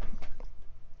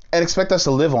and expect us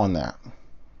to live on that.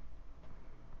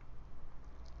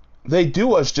 They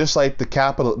do us just like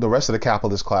the rest of the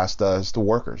capitalist class does the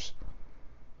workers.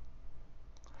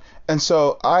 And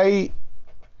so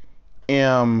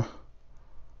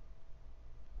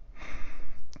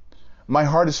my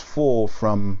heart is full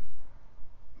from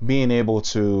being able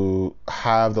to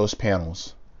have those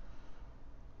panels,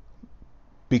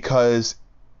 because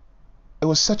it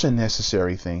was such a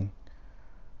necessary thing.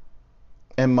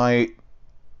 And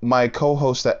my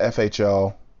co-hosts at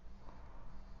FHL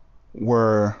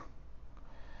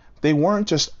they weren't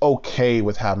just okay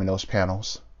with having those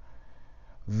panels.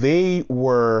 They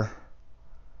were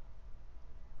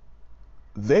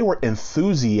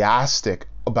enthusiastic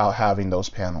about having those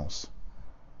panels.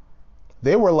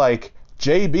 They were like,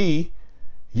 JB,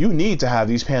 you need to have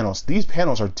these panels. These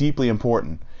panels are deeply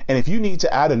important. And if you need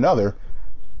to add another,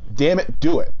 damn it,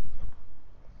 do it.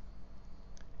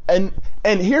 And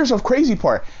here's the crazy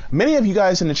part. Many of you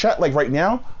guys in the chat, like right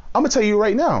now, I'm gonna tell you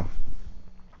right now,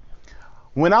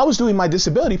 when I was doing my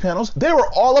disability panels, they were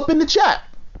all up in the chat.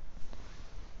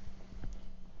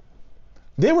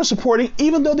 They were supporting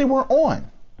even though they weren't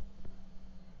on.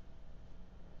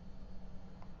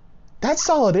 That's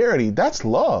solidarity. That's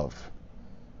love.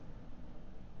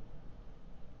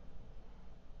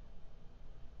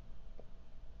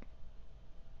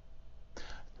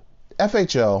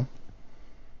 FHL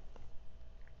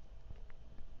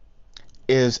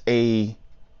is a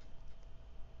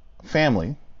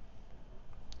family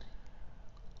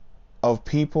of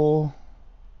people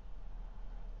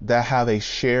that have a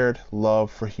shared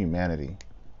love for humanity.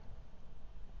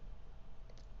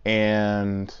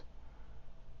 And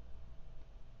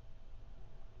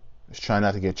just try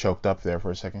not to get choked up there for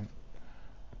a second.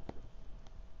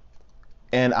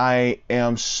 And I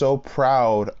am so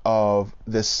proud of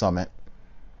this summit.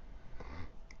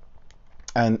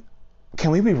 And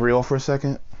can we be real for a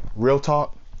second? Real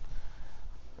talk.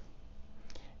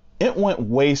 It went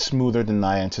way smoother than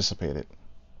I anticipated.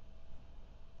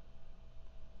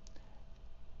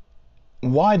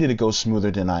 Why did it go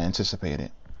smoother than I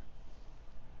anticipated?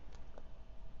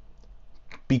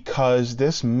 Because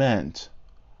this meant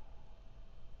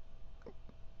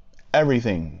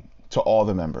everything to all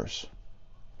the members.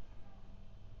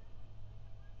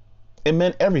 It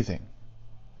meant everything.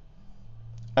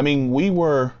 I mean, we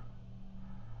were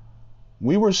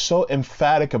so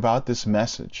emphatic about this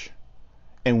message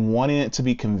and wanting it to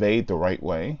be conveyed the right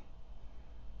way.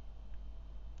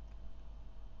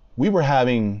 We were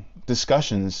having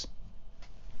discussions,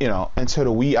 until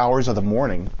the wee hours of the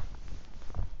morning,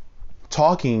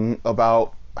 talking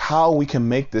about how we can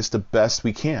make this the best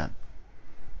we can.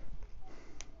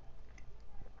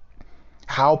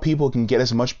 How people can get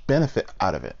as much benefit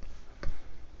out of it.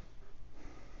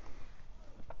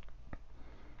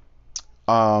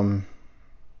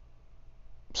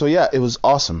 So yeah, it was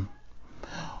awesome.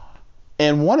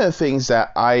 And one of the things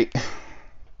that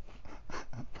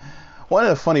one of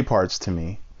the funny parts to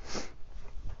me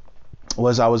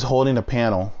was I was holding a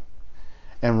panel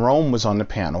and Rome was on the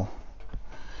panel.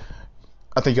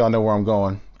 I think y'all know where I'm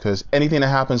going, because anything that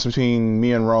happens between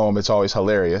me and Rome, it's always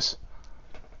hilarious.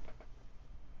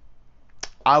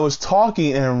 I was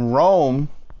talking and Rome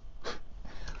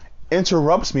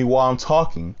interrupts me while I'm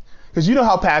talking. Because you know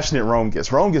how passionate Rome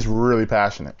gets. Rome gets really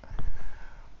passionate.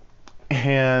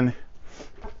 And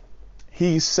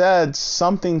he said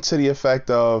something to the effect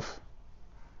of,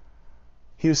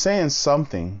 he was saying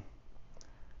something.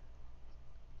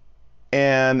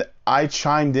 And I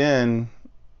chimed in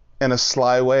a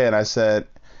sly way and I said,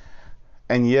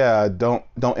 and yeah, don't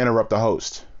interrupt the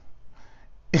host.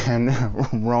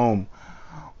 And Rome,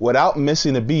 without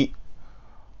missing a beat,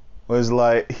 was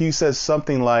like, he said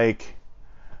something like,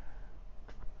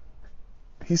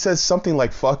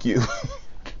 fuck you.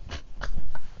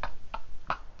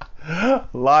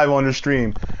 Live on the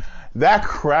stream. That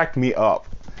cracked me up.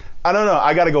 I don't know.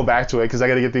 I got to go back to it because I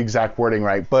got to get the exact wording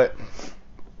right. But,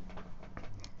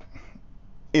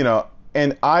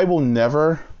 and I will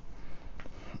never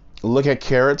look at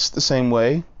carrots the same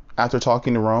way after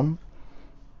talking to Rome.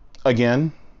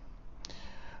 Again,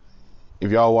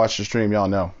 if y'all watch the stream, y'all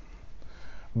know.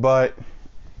 But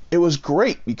it was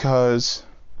great because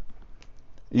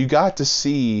you got to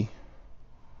see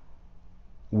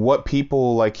what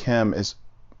people like him is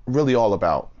really all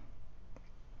about.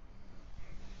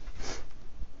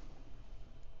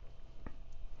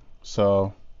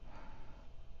 So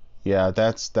yeah,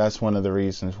 that's one of the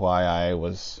reasons why I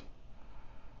was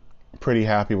pretty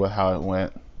happy with how it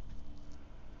went.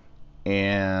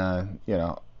 And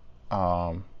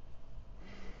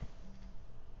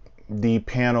the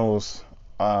panels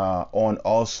on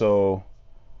also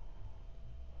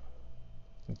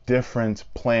different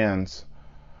plans.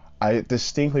 I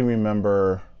distinctly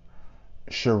remember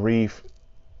Sharif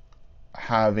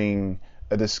having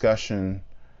a discussion,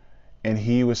 and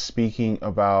he was speaking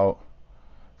about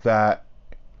that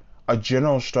a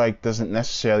general strike doesn't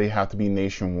necessarily have to be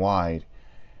nationwide.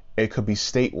 It could be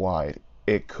statewide.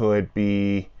 It could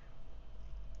be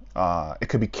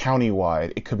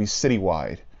countywide. It could be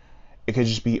citywide. It could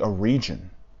just be a region,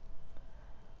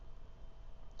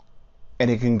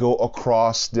 and it can go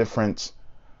across different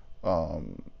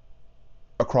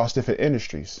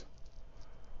industries.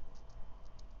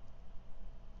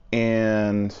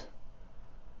 And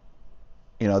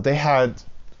they had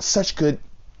such good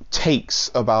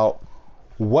takes about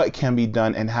what can be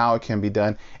done and how it can be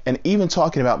done, and even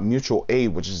talking about mutual aid,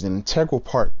 which is an integral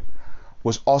part,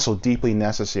 was also deeply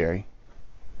necessary.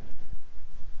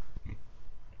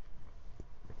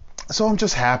 So I'm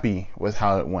just happy with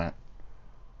how it went.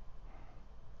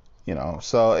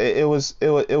 So it was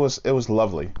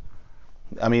lovely.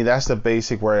 I mean, that's the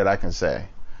basic word I can say.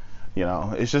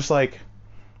 It's just like,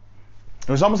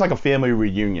 it was almost like a family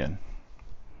reunion.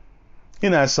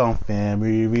 That song,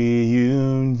 Family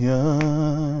Reunion.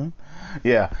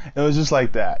 Yeah, it was just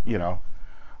like that,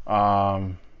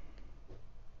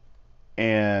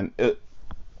 and it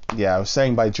was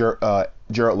sang by Gerald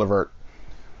Levert.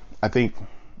 I think,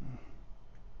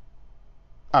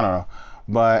 I don't know,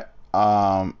 but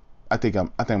I think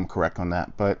I'm correct on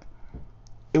that. But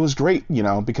it was great,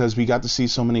 because we got to see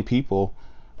so many people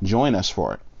join us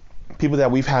for it. People that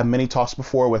we've had many talks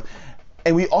before with,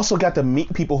 and we also got to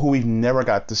meet people who we've never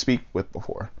got to speak with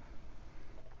before.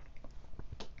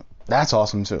 That's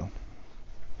awesome too.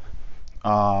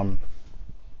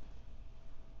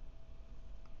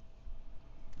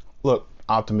 Look,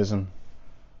 Optimism.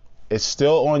 It's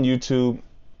still on YouTube.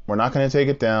 We're not going to take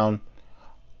it down.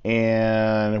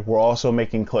 And we're also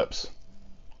making clips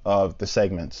of the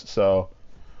segments. So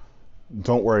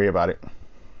don't worry about it.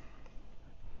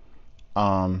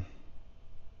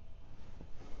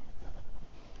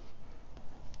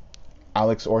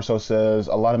 Alex Orso says,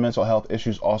 a lot of mental health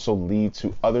issues also lead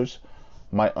to others.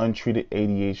 My untreated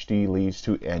ADHD leads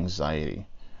to anxiety.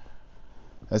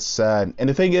 That's sad. And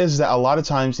the thing is that a lot of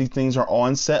times these things are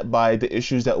onset by the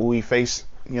issues that we face,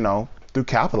 through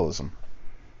capitalism.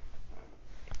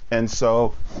 And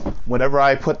so whenever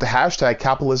I put the hashtag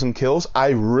capitalism kills,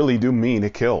 I really do mean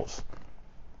it kills.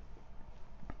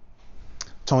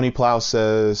 Tony Plow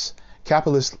says,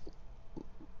 capitalists,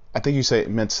 I think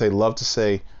meant to say, love to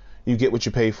say, you get what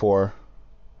you pay for,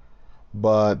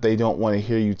 but they don't want to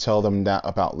hear you tell them that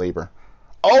about labor.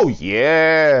 Oh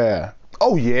yeah.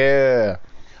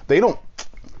 They don't,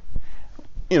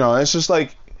 it's just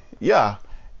like, yeah,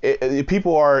 if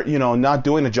people are, not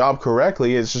doing the job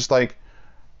correctly, it's just like,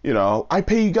 I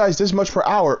pay you guys this much per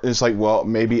hour. It's like, well,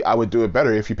 maybe I would do it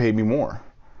better if you paid me more,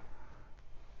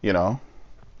 because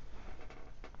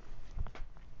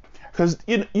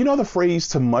the phrase,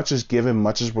 to much is given,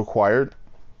 much is required.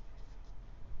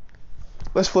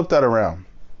 Let's flip that around.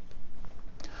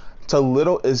 To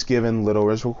little is given, little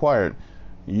is required.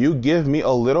 You give me a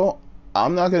little,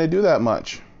 I'm not going to do that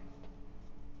much.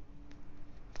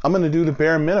 I'm going to do the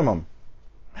bare minimum.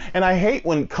 And I hate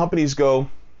when companies go,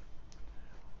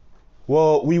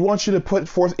 well, we want you to put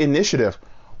forth initiative.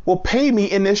 Well, pay me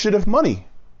initiative money.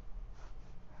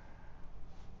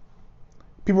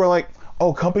 People are like,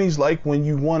 oh, companies like when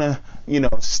you want to,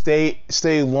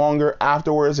 stay longer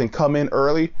afterwards and come in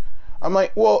early. I'm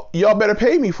like, well, y'all better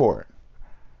pay me for it.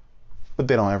 But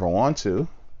they don't ever want to.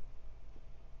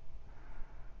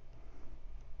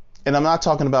 And I'm not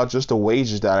talking about just the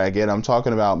wages that I get. I'm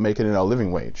talking about making it a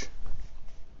living wage.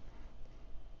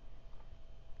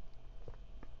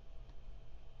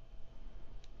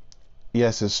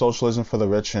 Yes, it's socialism for the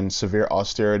rich and severe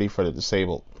austerity for the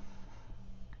disabled.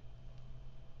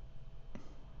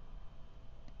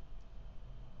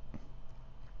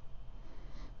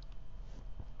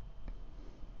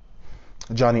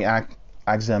 Johnny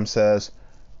Axem says,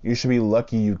 you should be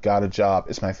lucky you got a job.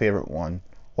 It's my favorite one.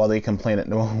 While they complain that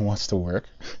no one wants to work.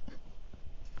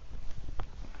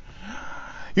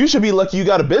 You should be lucky you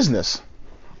got a business.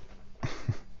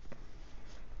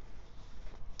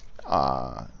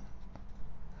 Uh,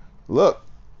 look,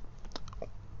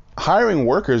 hiring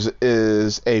workers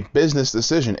is a business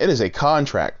decision. It is a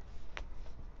contract.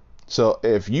 So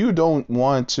if you don't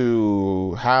want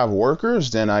to have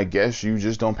workers, then I guess you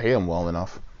just don't pay them well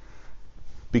enough,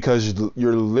 because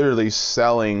you're literally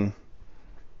selling,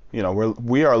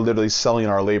 we are literally selling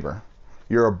our labor.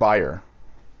 You're a buyer.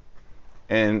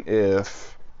 And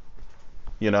if,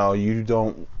 you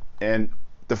don't, and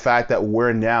the fact that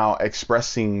we're now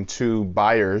expressing to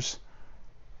buyers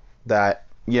that,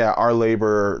 yeah, our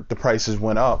labor, the prices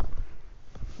went up,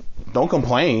 don't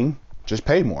complain, just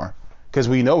pay more. Because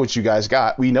we know what you guys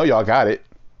got. We know y'all got it.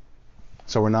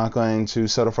 So we're not going to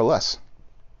settle for less.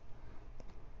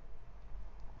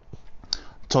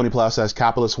 Tony Plow says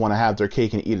capitalists want to have their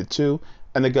cake and eat it too,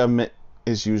 and the government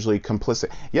is usually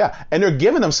complicit. Yeah, and they're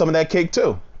giving them some of that cake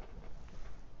too.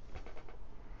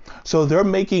 So they're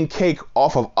making cake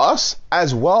off of us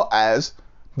as well as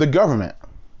the government.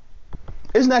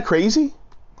 Isn't that crazy?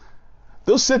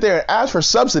 They'll sit there and ask for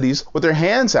subsidies with their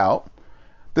hands out,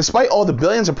 despite all the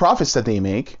billions of profits that they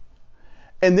make.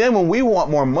 And then when we want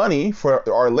more money for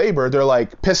our labor, they're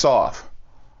like, piss off.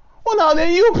 Well, no,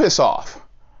 then you piss off.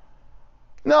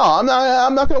 No, I'm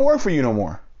not going to work for you no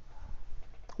more.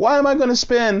 Why am I going to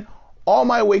spend all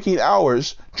my waking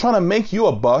hours trying to make you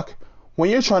a buck when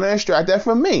you're trying to extract that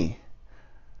from me?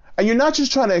 And you're not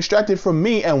just trying to extract it from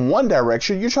me in one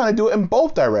direction, you're trying to do it in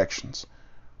both directions.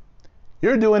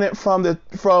 You're doing it from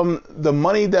the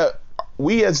money that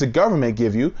we as the government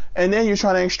give you, and then you're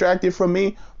trying to extract it from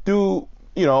me through,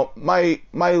 my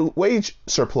wage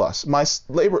surplus, my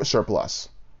labor surplus.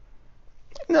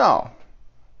 No.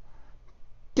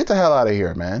 Get the hell out of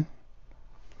here, man.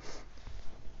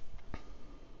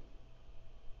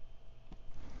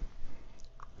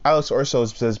 Alex Orso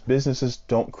says businesses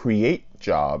don't create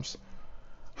jobs,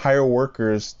 hire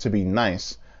workers to be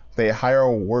nice. They hire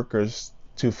workers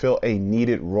to fill a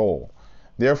needed role.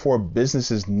 Therefore,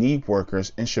 businesses need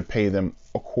workers and should pay them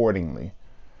accordingly.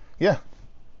 Yeah,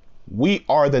 we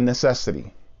are the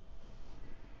necessity.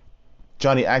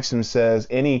 Johnny Axum says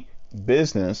any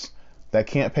business that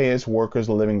can't pay its workers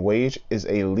a living wage is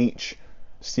a leech,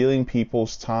 stealing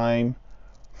people's time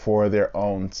for their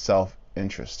own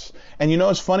self-interests. And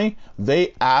it's funny?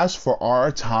 They ask for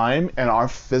our time and our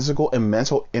physical and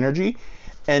mental energy,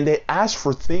 and they ask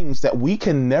for things that we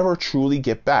can never truly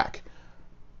get back.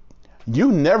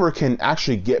 You never can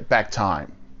actually get back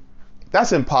time.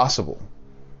 That's impossible.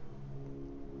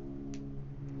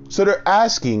 So they're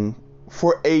asking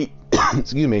for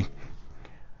excuse me,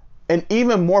 an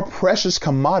even more precious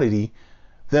commodity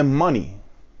than money.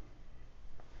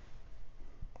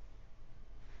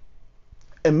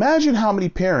 Imagine how many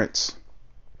parents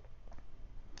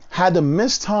had to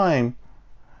miss time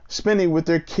spending with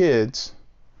their kids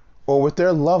or with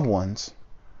their loved ones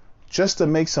just to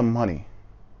make some money.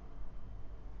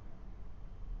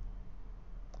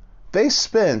 They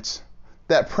spent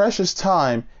that precious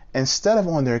time, instead of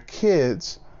on their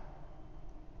kids,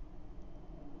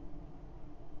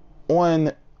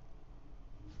 on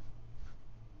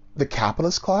the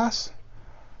capitalist class,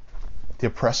 the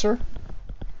oppressor.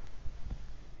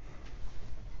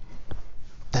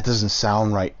 That doesn't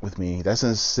sound right with me. That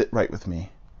doesn't sit right with me.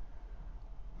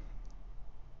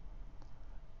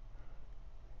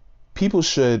 People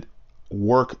should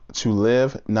work to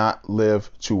live, not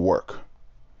live to work.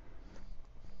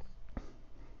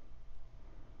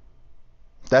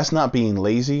 That's not being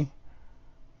lazy.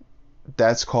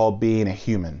 That's called being a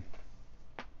human.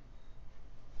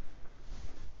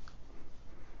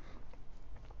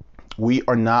 We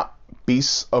are not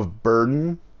beasts of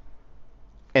burden,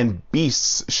 and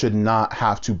beasts should not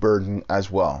have to burden as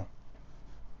well.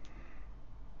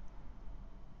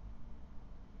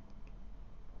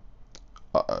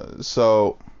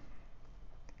 So,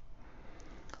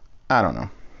 I don't know.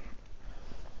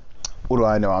 What do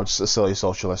I know? I'm just a silly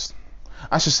socialist.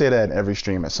 I should say that in every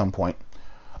stream at some point.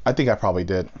 I think I probably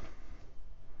did.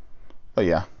 But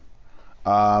yeah.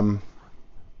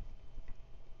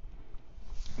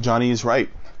 Johnny is right.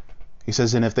 He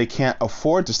says, and if they can't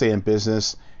afford to stay in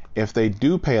business, if they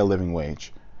do pay a living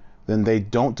wage, then they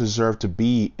don't deserve to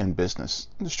be in business.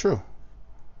 It's true.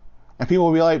 And people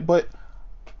will be like, but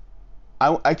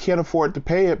I can't afford to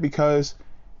pay it because,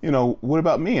 what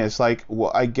about me? It's like,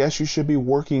 well, I guess you should be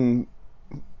working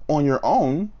on your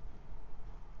own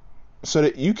so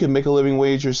that you can make a living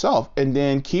wage yourself, and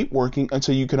then keep working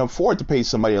until you can afford to pay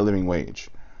somebody a living wage.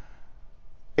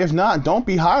 If not, don't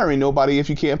be hiring nobody if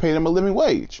you can't pay them a living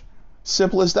wage.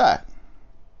 Simple as that.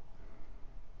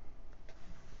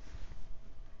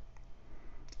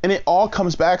 And it all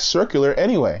comes back circular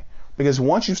anyway. Because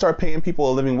once you start paying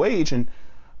people a living wage and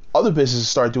other businesses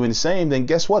start doing the same, then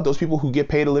guess what? Those people who get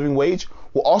paid a living wage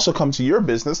will also come to your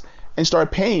business and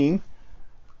start paying,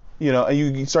 and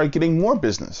you start getting more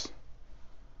business.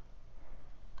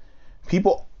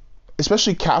 People,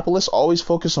 especially capitalists, always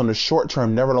focus on the short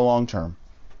term, never the long term.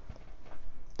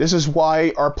 This is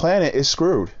why our planet is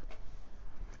screwed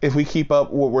if we keep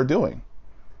up what we're doing.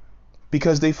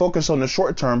 Because they focus on the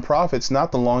short term profits,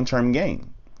 not the long term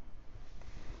gain.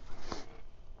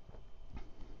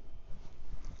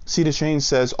 Cedar Change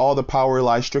says all the power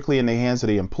lies strictly in the hands of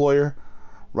the employer.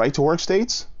 Right to work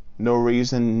states, no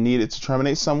reason needed to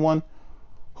terminate someone.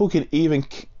 Who can even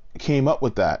came up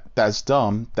with that? That's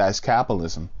dumb. That's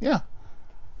capitalism. Yeah.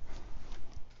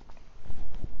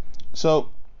 So,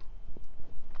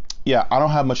 yeah, I don't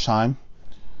have much time.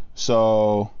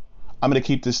 So I'm going to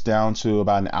keep this down to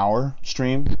about an hour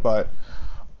stream. But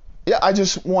yeah, I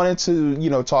just wanted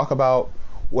to, talk about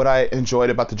what I enjoyed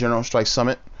about the General Strike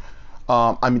Summit.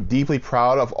 I'm deeply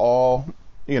proud of all,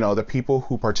 the people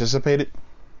who participated,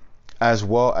 as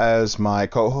well as my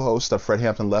co-host, the Fred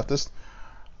Hampton Leftist.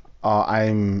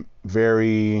 I'm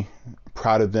very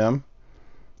proud of them.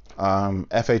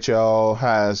 FHL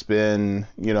has been,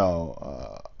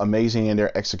 amazing in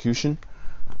their execution.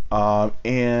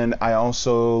 And I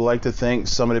also like to thank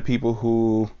some of the people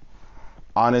who,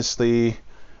 honestly,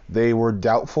 they were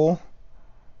doubtful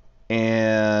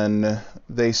and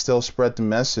they still spread the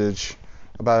message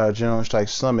about our General Strike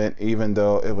Summit, even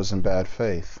though it was in bad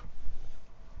faith.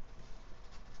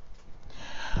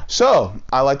 So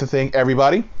I'd like to thank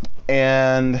everybody.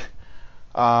 And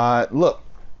look,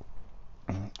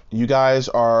 you guys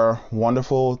are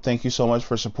wonderful. Thank you so much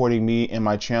for supporting me and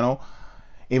my channel,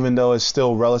 even though it's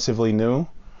still relatively new.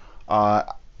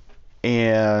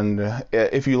 And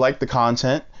if you like the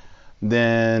content,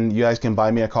 then you guys can buy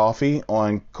me a coffee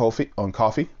on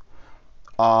Ko-fi.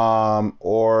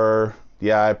 Or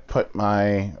yeah, I put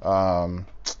my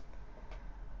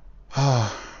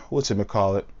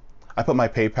whatchamacallit? I put my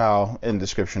PayPal in the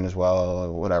description as well,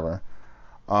 or whatever.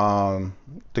 They're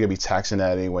gonna be taxing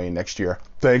that anyway next year.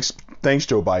 Thanks,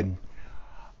 Joe Biden.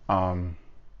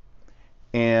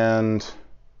 And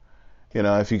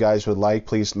if you guys would like,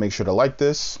 please make sure to like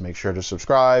this, make sure to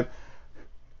subscribe.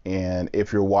 And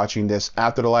if you're watching this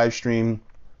after the live stream,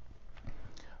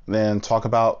 then talk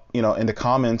about, in the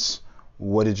comments,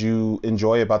 what did you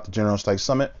enjoy about the General Strike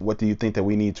Summit? What do you think that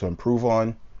we need to improve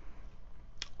on?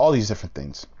 All these different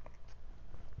things.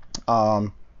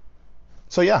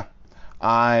 So yeah,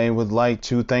 I would like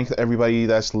to thank everybody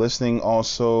that's listening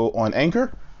also on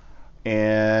Anchor.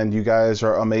 And you guys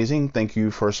are amazing. Thank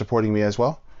you for supporting me as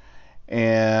well.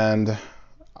 And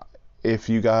if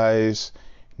you guys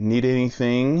need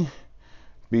anything,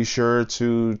 be sure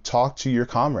to talk to your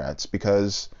comrades,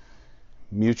 because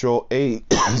mutual aid,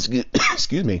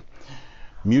 excuse me,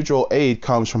 mutual aid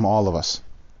comes from all of us.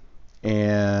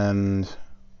 And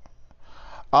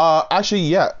actually,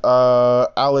 yeah,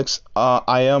 Alex,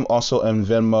 I am also in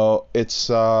Venmo. It's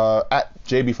at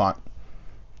JBFont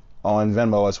on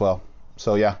Venmo as well.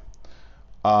 So yeah,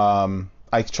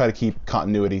 I try to keep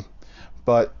continuity.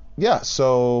 But yeah,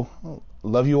 so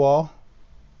love you all.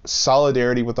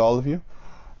 Solidarity with all of you.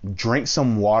 Drink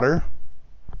some water.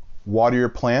 Water your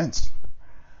plants.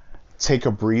 Take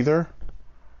a breather.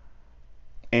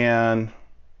 And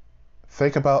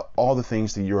think about all the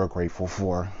things that you are grateful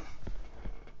for.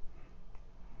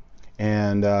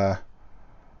 And I'll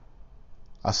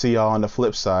see y'all on the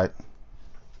flip side.